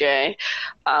to DJ.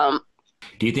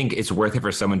 Do you think it's worth it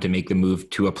for someone to make the move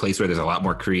to a place where there's a lot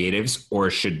more creatives, or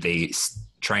should they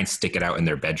try and stick it out in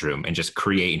their bedroom and just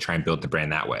create and try and build the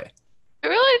brand that way? I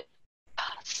really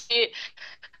see.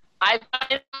 I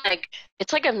find like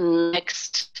it's like a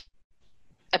mixed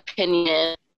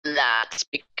opinion in that,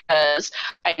 because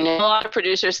I know a lot of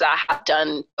producers that have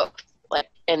done both, like,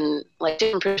 and like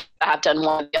different producers that have done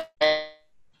one.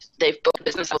 They've both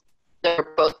businesses.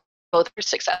 They're both are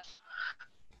successful.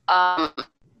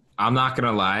 I'm not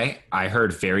gonna lie. I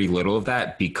heard very little of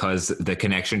that because the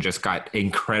connection just got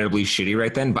incredibly shitty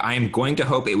right then. But I am going to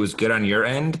hope it was good on your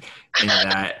end, in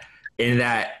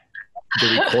that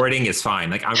the recording is fine.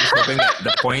 Like I'm just hoping that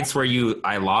the points where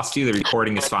I lost you, the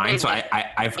recording is fine. So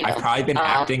I've probably been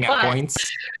acting at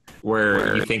points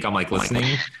where you think I'm like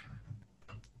listening,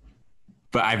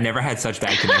 but I've never had such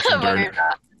bad connection during.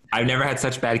 I've never had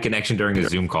such bad connection during a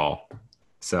Zoom call.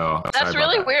 So that's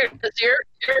really weird because you're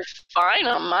fine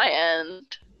on my end.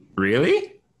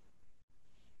 Really?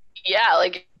 Yeah,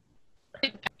 like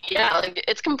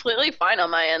it's completely fine on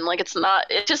my end. Like it's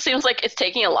not. It just seems like it's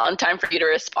taking a long time for you to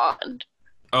respond.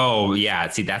 Oh yeah,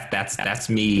 see that's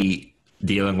me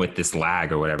dealing with this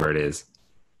lag or whatever it is.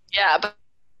 Yeah, but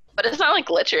it's not like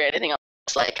glitch or anything else.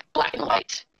 It's like black and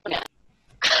white. Yeah.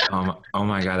 Oh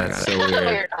my god, that's so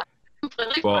weird.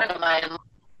 Completely fine on my end.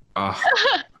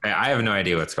 I have no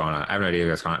idea what's going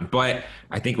on. But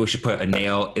I think we should put a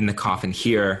nail in the coffin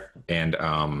here and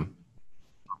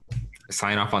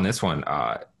sign off on this one.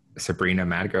 Sabrina,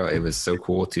 Mad Girl, it was so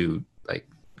cool to like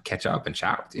catch up and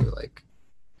chat with you, like,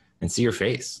 and see your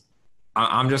face.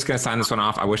 I'm just gonna sign this one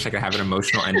off. I wish I could have an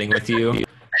emotional ending with you.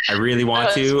 I really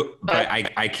want to, but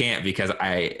I can't because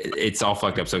it's all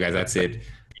fucked up. So guys, that's it.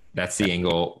 That's the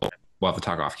angle. We'll have to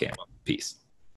talk off cam. Peace.